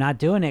dieting. I'm not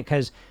doing it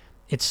because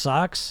it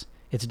sucks.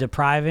 It's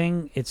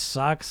depriving. It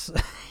sucks.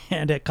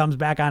 And it comes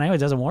back on anyway. It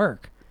doesn't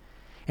work.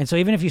 And so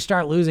even if you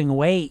start losing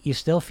weight, you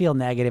still feel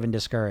negative and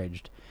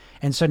discouraged.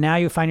 And so now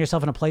you find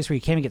yourself in a place where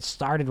you can't even get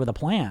started with a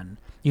plan.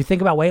 You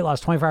think about weight loss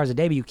 24 hours a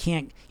day, but you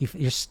can't,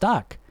 you're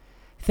stuck.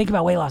 Think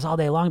about weight loss all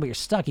day long, but you're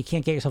stuck. You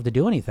can't get yourself to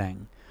do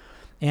anything.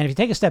 And if you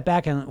take a step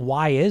back and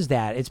why is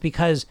that? It's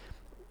because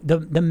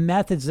the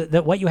methods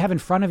that what you have in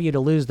front of you to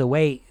lose the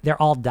weight,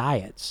 they're all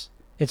diets.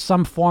 It's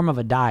some form of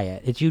a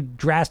diet. It's you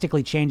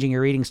drastically changing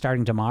your eating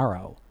starting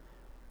tomorrow.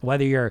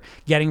 Whether you're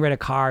getting rid of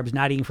carbs,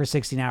 not eating for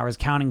 16 hours,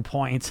 counting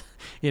points,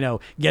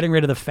 getting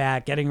rid of the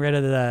fat, getting rid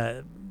of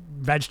the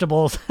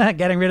vegetables,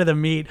 getting rid of the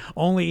meat,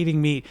 only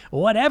eating meat,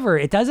 whatever.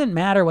 It doesn't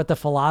matter what the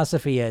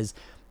philosophy is.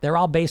 They're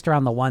all based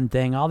around the one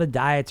thing. All the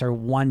diets are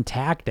one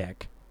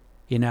tactic.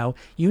 You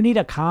need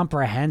a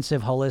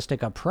comprehensive,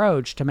 holistic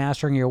approach to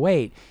mastering your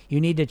weight.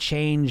 You need to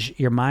change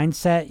your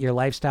mindset, your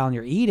lifestyle, and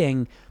your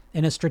eating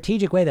in a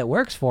strategic way that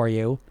works for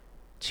you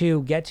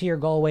to get to your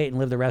goal weight and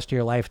live the rest of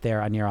your life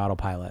there on your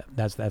autopilot.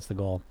 That's the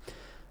goal.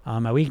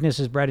 My weakness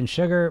is bread and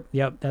sugar.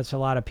 Yep, that's a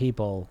lot of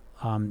people.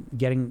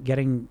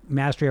 Getting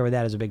mastery over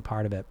that is a big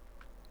part of it,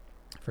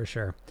 for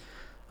sure.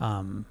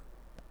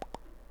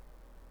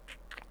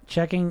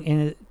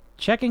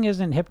 Checking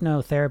isn't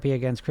hypnotherapy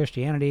against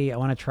Christianity. I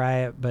want to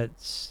try it, but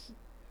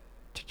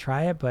to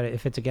try it, but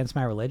if it's against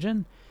my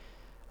religion,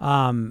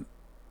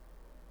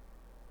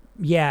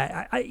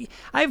 yeah,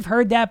 I've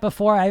heard that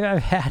before.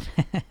 I've had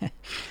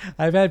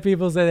I've had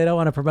people say they don't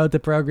want to promote the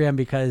program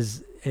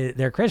because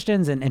they're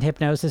Christians and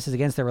hypnosis is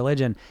against their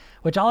religion.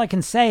 Which all I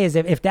can say is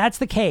if that's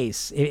the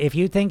case, if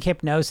you think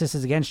hypnosis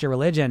is against your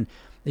religion,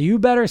 you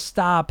better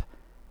stop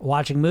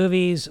watching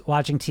movies,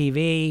 watching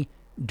TV,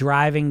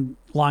 driving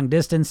long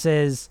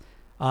distances,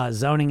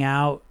 zoning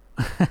out,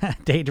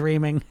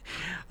 daydreaming.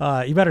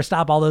 You better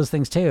stop all those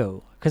things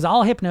too, because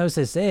all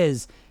hypnosis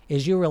is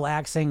you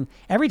relaxing.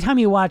 Every time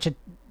you watch a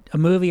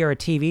movie or a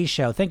TV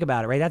show, think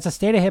about it, right? That's a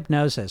state of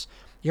hypnosis.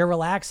 You're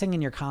relaxing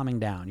and you're calming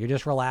down. You're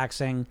just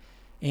relaxing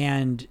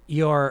and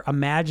you're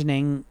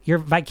imagining, you're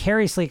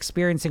vicariously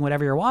experiencing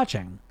whatever you're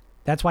watching.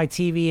 That's why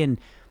TV and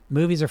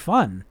movies are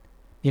fun.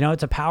 You know,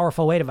 it's a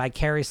powerful way to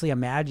vicariously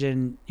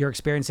imagine you're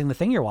experiencing the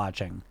thing you're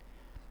watching.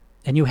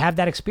 And you have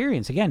that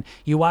experience. Again,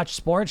 you watch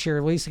sports,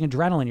 you're releasing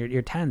adrenaline,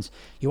 you're tense.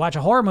 You watch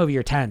a horror movie,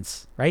 you're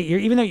tense, right?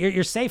 Even though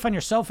you're safe on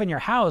your sofa in your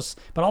house,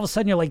 but all of a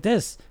sudden you're like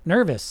this,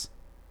 nervous,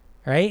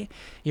 right?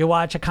 You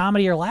watch a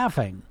comedy, you're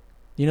laughing.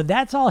 You know,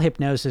 that's all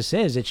hypnosis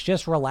is. It's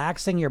just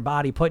relaxing your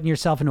body, putting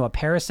yourself into a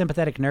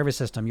parasympathetic nervous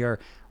system, your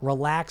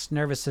relaxed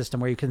nervous system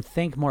where you can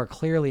think more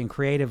clearly and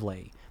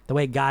creatively, the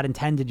way God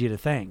intended you to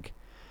think.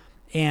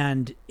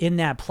 And in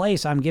that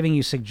place, I'm giving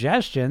you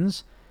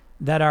suggestions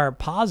that are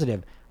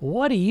positive.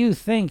 What do you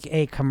think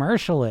a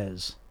commercial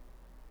is?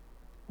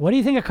 What do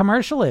you think a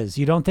commercial is?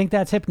 You don't think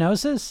that's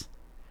hypnosis?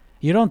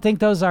 You don't think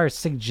those are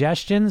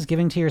suggestions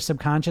given to your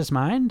subconscious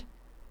mind?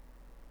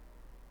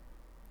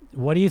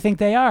 What do you think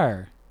they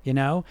are? You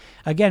know,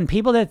 again,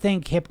 people that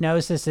think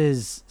hypnosis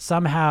is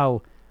somehow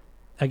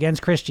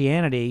against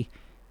Christianity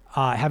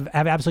have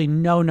absolutely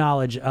no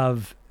knowledge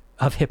of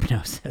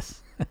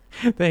hypnosis.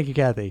 Thank you,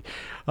 Kathy.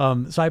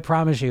 So I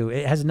promise you,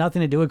 it has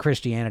nothing to do with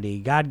Christianity.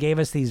 God gave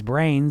us these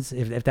brains,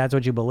 if that's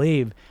what you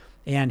believe,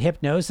 and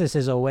hypnosis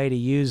is a way to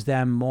use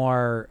them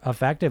more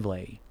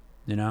effectively.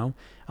 You know,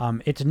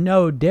 it's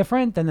no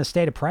different than the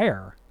state of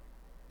prayer,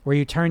 where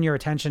you turn your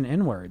attention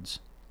inwards.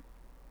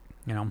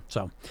 You know,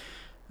 so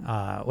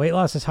weight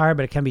loss is hard,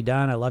 but it can be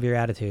done. I love your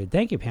attitude.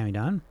 Thank you, Pammy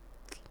Don.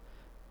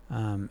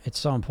 It's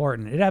so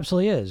important. It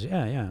absolutely is.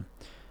 Yeah.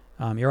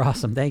 You're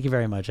awesome. Thank you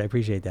very much. I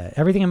appreciate that.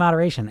 Everything in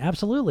moderation.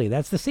 Absolutely.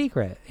 That's the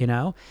secret, you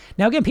know?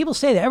 Now, again, people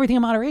say that everything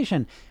in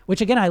moderation,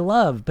 which again, I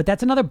love, but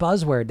that's another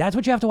buzzword. That's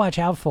what you have to watch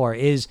out for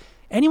is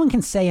anyone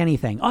can say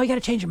anything. Oh, you got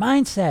to change your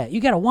mindset. You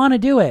got to want to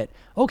do it.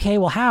 Okay,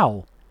 well,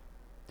 how?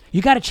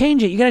 You got to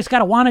change it. You just got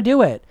to want to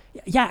do it.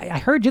 Yeah, I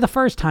heard you the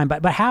first time,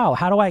 but how?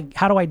 How do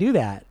I do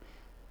that?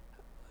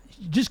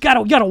 You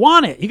gotta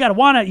want it. You gotta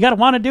want it. You gotta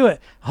want to do it.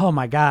 Oh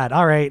my God.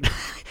 All right.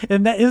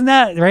 And isn't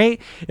that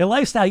right? Your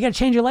lifestyle. You gotta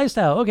change your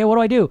lifestyle. Okay, what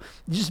do I do?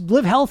 Just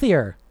live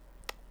healthier.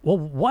 Well,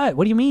 what?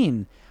 What do you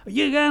mean?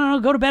 You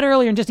gotta go to bed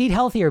earlier and just eat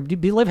healthier.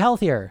 Live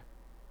healthier.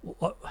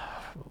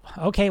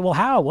 Okay, well,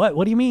 how?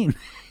 What do you mean?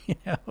 You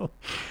know?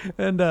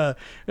 And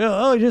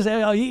just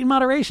eat in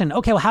moderation.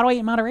 Okay, well, how do I eat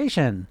in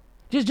moderation?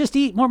 Just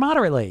eat more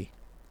moderately.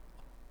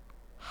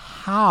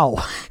 How?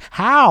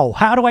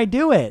 How do I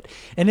do it?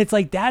 And it's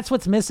like, that's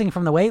what's missing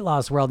from the weight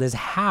loss world is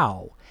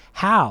how.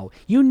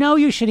 You know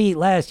you should eat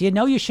less. You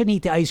know you shouldn't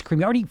eat the ice cream.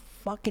 You already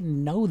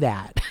fucking know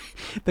that.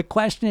 The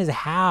question is,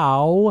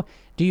 how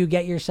do you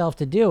get yourself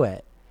to do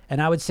it?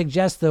 And I would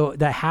suggest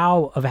the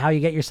how of how you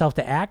get yourself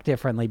to act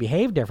differently,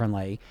 behave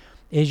differently,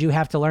 is you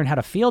have to learn how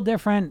to feel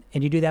different,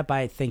 and you do that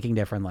by thinking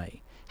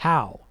differently.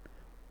 How?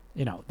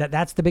 You know,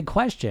 that's the big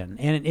question.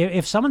 And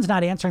if someone's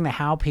not answering the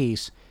how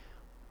piece,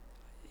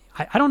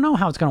 I don't know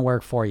how it's going to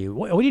work for you.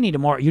 What do you need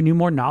more? You need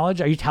more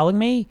knowledge? Are you telling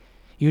me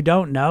you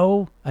don't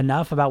know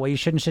enough about what you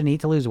should and shouldn't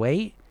eat to lose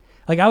weight?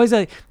 Like I was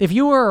if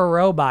you were a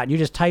robot and you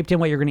just typed in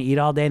what you're going to eat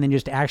all day and then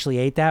just actually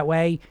ate that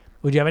way,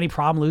 would you have any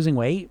problem losing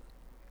weight?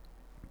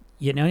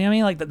 You know what I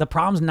mean? Like the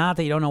problem's not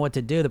that you don't know what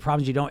to do. The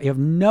problem is you have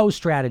no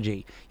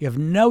strategy. You have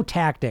no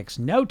tactics,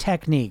 no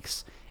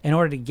techniques in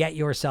order to get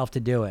yourself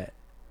to do it.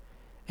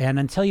 And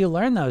until you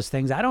learn those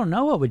things, I don't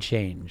know what would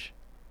change,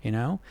 you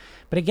know?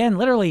 But again,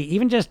 literally,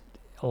 even just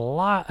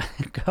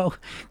go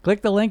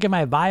click the link in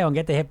my bio and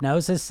get the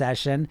hypnosis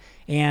session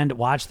and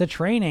watch the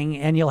training,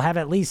 and you'll have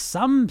at least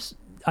some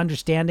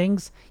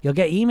understandings. You'll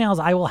get emails.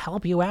 I will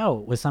help you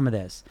out with some of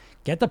this.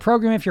 Get the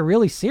program if you're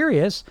really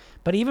serious,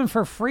 but even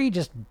for free,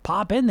 just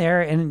pop in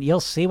there and you'll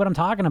see what I'm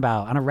talking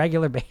about on a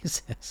regular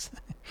basis.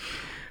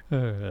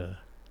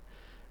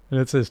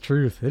 That's his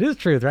truth. It is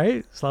truth,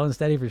 right? Slow and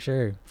steady for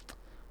sure.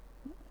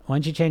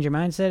 Once you change your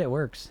mindset, it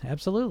works.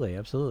 Absolutely.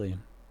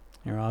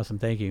 You're awesome.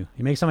 Thank you.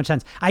 You make so much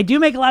sense. I do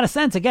make a lot of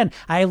sense. Again,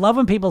 I love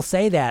when people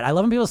say that. I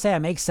love when people say I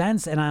make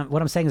sense and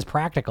what I'm saying is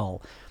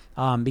practical.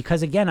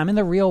 Because again, I'm in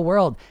the real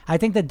world. I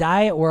think the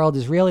diet world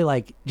is really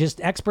like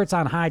just experts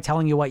on high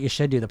telling you what you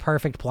should do. The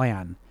perfect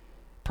plan,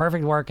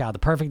 perfect workout, the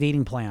perfect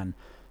eating plan.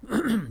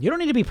 You don't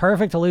need to be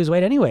perfect to lose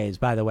weight anyways,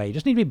 by the way. You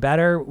just need to be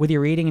better with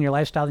your eating and your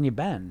lifestyle than you've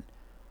been. And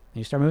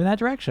you start moving that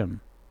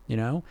direction, you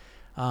know?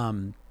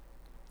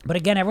 But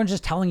again, everyone's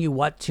just telling you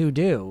what to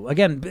do.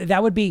 Again,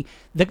 that would be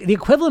the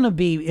equivalent of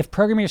if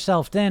Program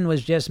Yourself Thin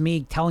was just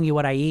me telling you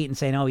what I eat and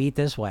saying, oh, eat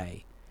this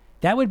way.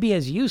 That would be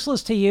as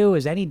useless to you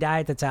as any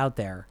diet that's out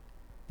there,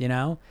 you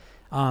know?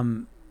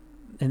 And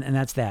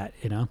that's that,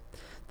 you know?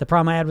 The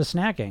problem I had was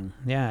snacking.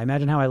 Yeah,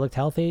 imagine how I looked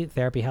healthy.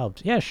 Therapy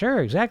helped. Yeah, sure,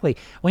 exactly.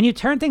 When you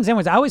turn things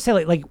inwards, I always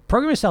say like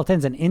Program Yourself Thin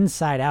is an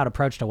inside-out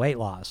approach to weight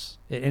loss.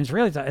 And it's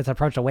really it's an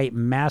approach to weight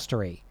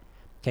mastery.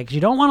 Okay, because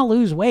you don't want to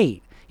lose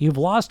weight. You've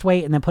lost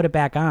weight and then put it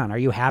back on. Are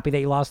you happy that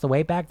you lost the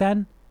weight back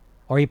then?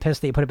 Or are you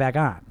pissed that you put it back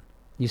on?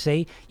 You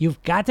see?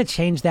 You've got to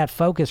change that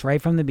focus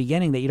right from the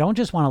beginning that you don't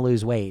just want to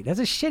lose weight. That's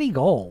a shitty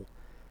goal.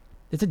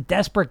 It's a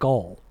desperate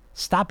goal.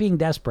 Stop being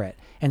desperate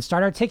and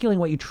start articulating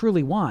what you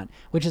truly want,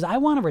 which is I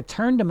want to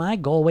return to my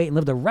goal weight and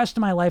live the rest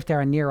of my life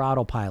there on near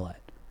autopilot.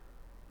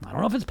 I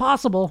don't know if it's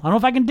possible. I don't know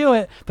if I can do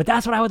it, but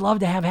that's what I would love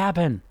to have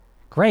happen.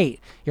 Great.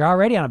 You're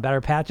already on a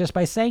better path just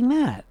by saying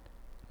that.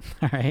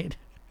 All right.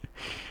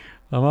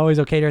 I'm always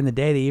okay during the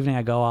day. The evening,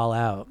 I go all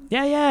out.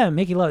 Yeah,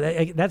 Mickey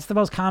Lowe. That's the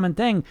most common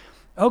thing.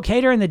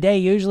 Okay during the day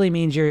usually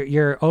means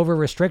you're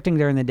over-restricting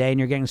during the day and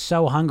you're getting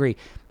so hungry.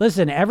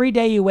 Listen, every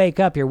day you wake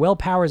up, your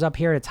willpower's up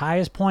here at its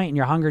highest point and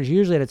your hunger is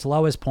usually at its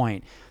lowest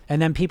point.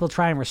 And then people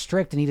try and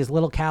restrict and eat as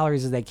little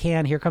calories as they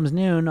can. Here comes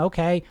noon.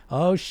 Okay.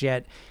 Oh,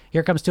 shit.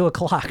 Here comes 2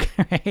 o'clock,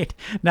 right?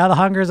 Now the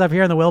hunger's up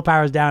here and the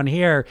willpower's down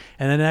here.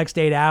 And the next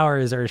 8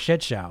 hours are a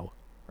shit show.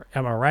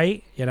 Am I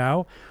right? You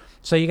know?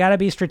 So you got to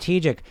be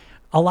strategic.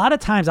 A lot of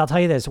times, I'll tell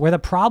you this, where the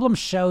problem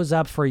shows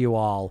up for you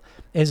all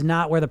is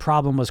not where the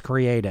problem was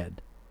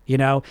created, you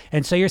know?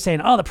 And so you're saying,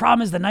 oh, the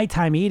problem is the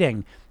nighttime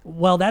eating.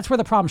 Well, that's where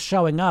the problem's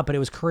showing up, but it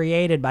was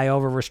created by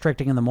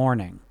over-restricting in the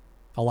morning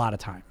a lot of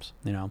times,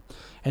 you know?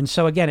 And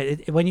so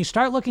again, when you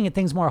start looking at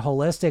things more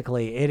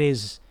holistically,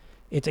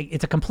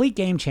 it's a complete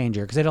game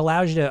changer because it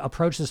allows you to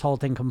approach this whole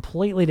thing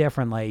completely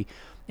differently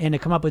and to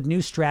come up with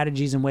new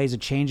strategies and ways of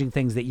changing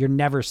things that you're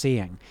never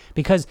seeing.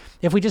 Because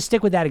if we just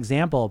stick with that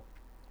example,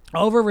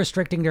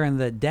 over-restricting during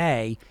the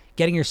day,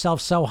 getting yourself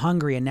so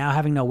hungry and now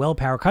having no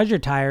willpower because you're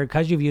tired,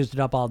 because you've used it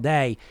up all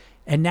day,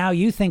 and now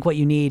you think what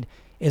you need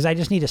is I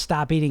just need to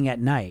stop eating at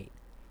night.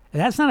 And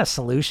that's not a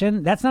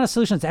solution. That's not a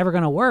solution that's ever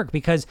going to work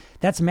because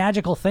that's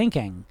magical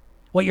thinking.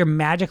 What you're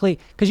magically...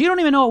 Because you don't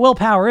even know what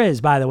willpower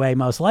is, by the way,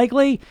 most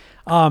likely.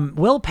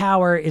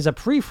 Willpower is a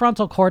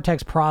prefrontal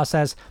cortex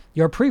process.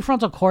 Your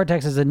prefrontal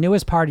cortex is the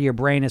newest part of your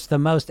brain. It's the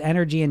most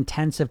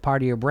energy-intensive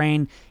part of your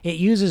brain. It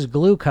uses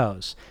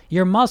glucose.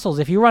 Your muscles,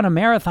 if you run a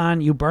marathon,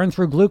 you burn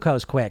through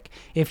glucose quick.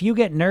 If you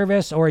get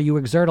nervous or you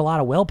exert a lot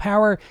of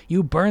willpower,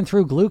 you burn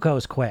through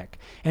glucose quick.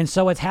 And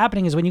so what's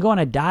happening is when you go on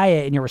a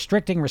diet and you're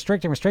restricting,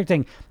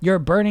 you're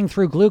burning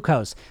through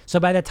glucose. So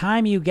by the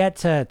time you get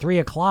to 3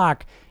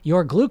 o'clock,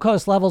 your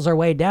glucose levels are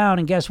way down.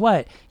 And guess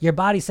what? Your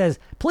body says,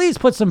 please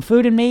put some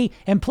food in me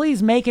and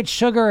please make it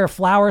sugar or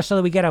flour so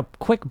that we get a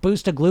quick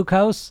boost of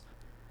glucose.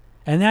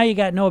 And now you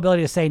got no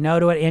ability to say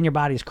no to it and your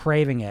body's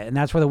craving it. And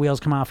that's where the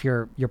wheels come off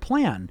your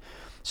plan.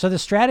 So the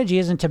strategy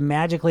isn't to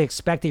magically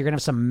expect that you're going to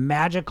have some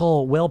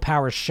magical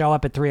willpower show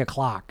up at 3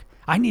 o'clock.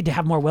 I need to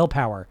have more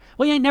willpower.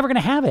 Well, you ain't never going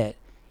to have it.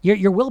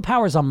 Your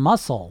willpower is a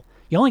muscle.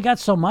 You only got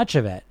so much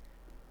of it.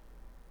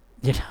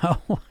 You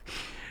know?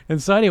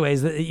 And so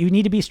anyways, you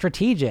need to be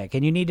strategic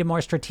and you need to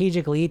more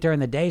strategically eat during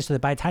the day so that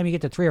by the time you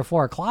get to 3 or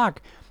 4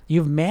 o'clock,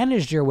 you've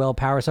managed your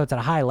willpower so it's at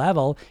a high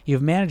level.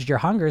 You've managed your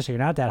hunger so you're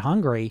not that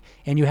hungry.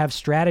 And you have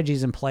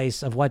strategies in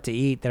place of what to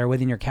eat that are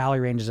within your calorie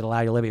ranges that allow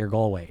you to live at your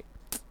goal weight.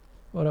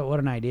 What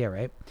an idea,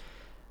 right?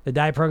 The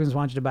diet programs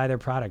want you to buy their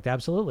product.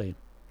 Absolutely.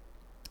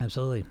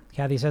 Absolutely.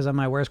 Kathy says, I'm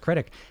my worst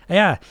critic.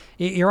 Yeah,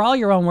 you're all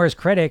your own worst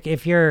critic.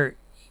 If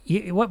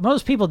what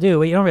most people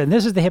do, and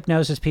this is the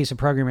hypnosis piece of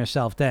Program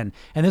Yourself Thin.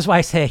 And this is why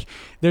I say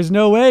there's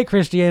no way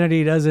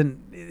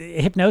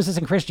hypnosis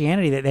and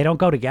Christianity, they don't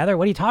go together.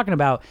 What are you talking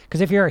about?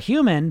 Because if you're a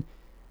human,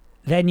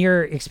 then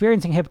you're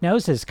experiencing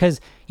hypnosis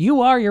because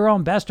you are your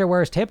own best or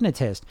worst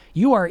hypnotist.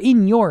 You are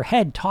in your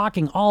head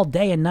talking all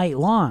day and night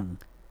long.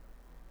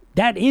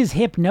 That is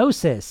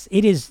hypnosis.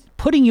 It is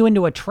putting you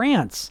into a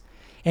trance.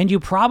 And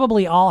you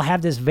probably all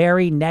have this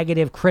very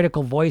negative,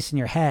 critical voice in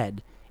your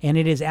head. And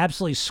it is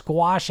absolutely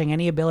squashing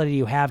any ability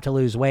you have to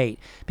lose weight.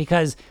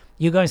 Because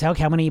you go and say,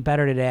 okay, I'm going to eat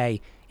better today.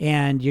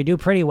 And you do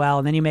pretty well.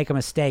 And then you make a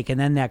mistake. And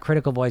then that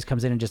critical voice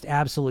comes in and just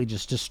absolutely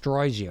just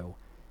destroys you.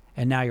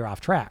 And now you're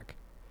off track.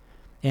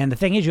 And the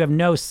thing is, you have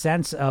no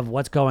sense of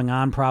what's going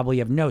on probably.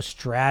 You have no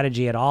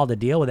strategy at all to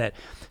deal with it.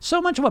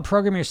 So much of what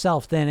Program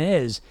Yourself Thin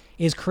is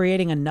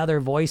creating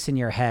another voice in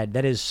your head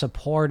that is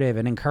supportive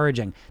and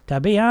encouraging. To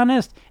be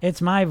honest,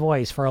 it's my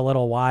voice for a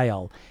little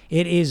while.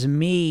 It is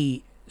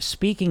me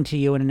speaking to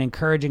you in an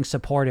encouraging,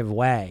 supportive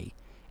way.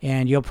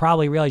 And you'll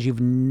probably realize you've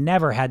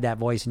never had that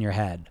voice in your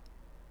head.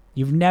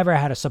 You've never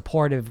had a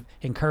supportive,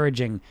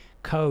 encouraging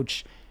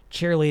coach,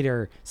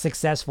 cheerleader,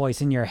 success voice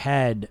in your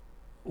head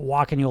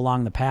walking you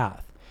along the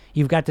path.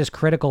 You've got this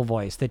critical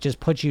voice that just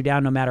puts you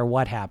down no matter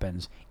what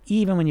happens,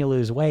 even when you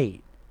lose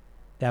weight.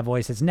 That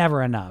voice is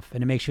never enough,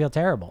 and it makes you feel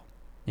terrible,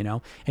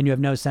 and you have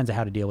no sense of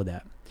how to deal with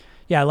that.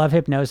 Yeah, I love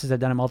hypnosis. I've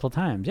done it multiple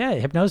times. Yeah,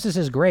 hypnosis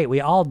is great. We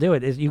all do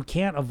it. You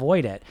can't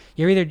avoid it.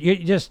 You're either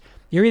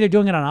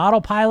doing it on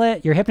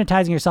autopilot, you're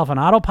hypnotizing yourself on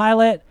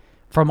autopilot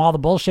from all the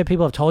bullshit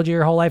people have told you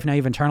your whole life. Now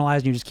you've internalized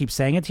and you just keep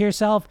saying it to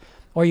yourself,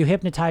 or you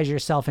hypnotize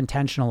yourself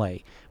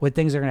intentionally with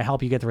things that are going to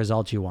help you get the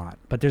results you want.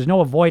 But there's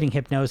no avoiding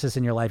hypnosis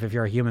in your life if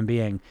you're a human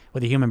being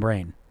with a human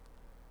brain.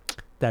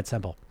 That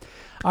simple.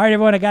 All right,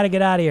 everyone, I got to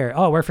get out of here.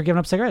 Oh, we're for giving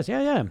up cigarettes.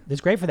 Yeah.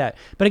 It's great for that.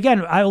 But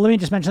again, let me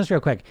just mention this real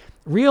quick.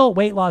 Real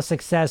weight loss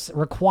success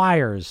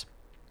requires,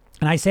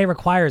 and I say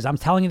requires, I'm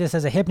telling you this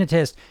as a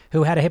hypnotist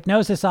who had a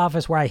hypnosis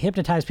office where I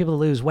hypnotized people to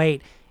lose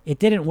weight. It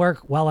didn't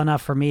work well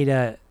enough for me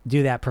to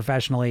do that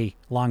professionally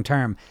long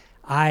term.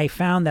 I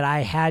found that I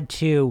had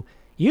to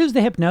use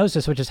the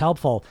hypnosis, which is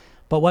helpful.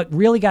 But what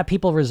really got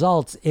people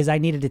results is I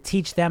needed to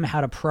teach them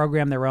how to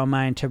program their own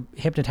mind to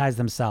hypnotize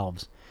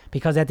themselves.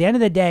 Because at the end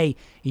of the day,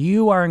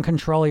 you are in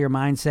control of your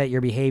mindset,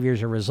 your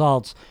behaviors, your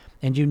results,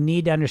 and you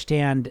need to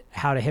understand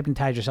how to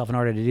hypnotize yourself in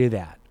order to do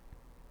that.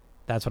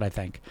 That's what I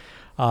think.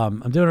 I'm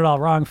doing it all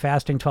wrong.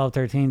 Fasting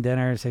 12:13,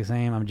 dinner 6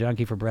 a.m. I'm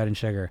junkie for bread and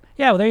sugar.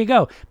 Yeah, well, there you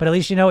go. But at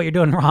least you know what you're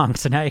doing wrong.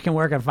 So now you can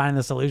work on finding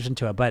the solution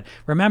to it. But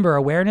remember,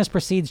 awareness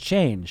precedes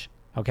change.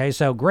 Okay,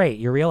 so great.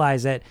 You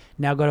realize it.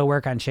 Now go to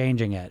work on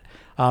changing it.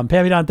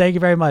 Pammy Don, thank you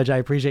very much. I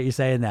appreciate you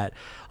saying that.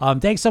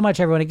 Thanks so much,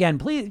 everyone. Again,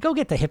 please go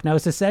get the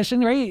hypnosis session,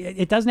 right?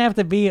 It doesn't have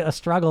to be a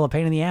struggle, a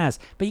pain in the ass,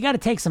 but you got to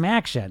take some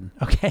action,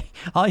 okay?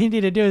 All you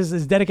need to do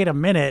is dedicate a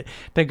minute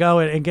to go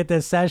and get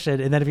this session.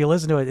 And then if you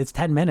listen to it, it's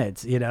 10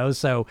 minutes,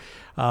 So,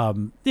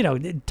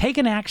 take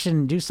an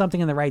action, do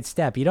something in the right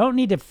step. You don't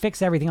need to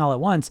fix everything all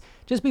at once.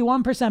 Just be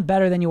 1%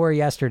 better than you were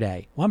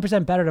yesterday,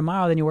 1% better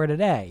tomorrow than you were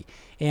today.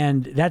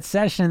 And that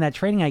session, that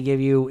training I give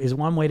you is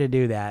one way to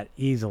do that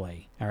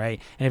easily. All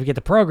right. And if you get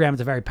the program, it's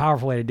a very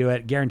powerful way to do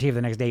it, guaranteed for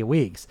the next 8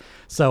 weeks.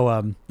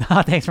 So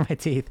thanks for my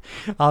teeth.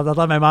 I'll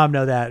let my mom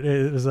know that.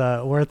 It was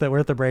worth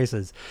the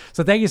braces.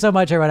 So thank you so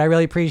much, everyone. I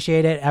really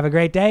appreciate it. Have a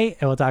great day,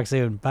 and we'll talk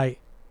soon. Bye.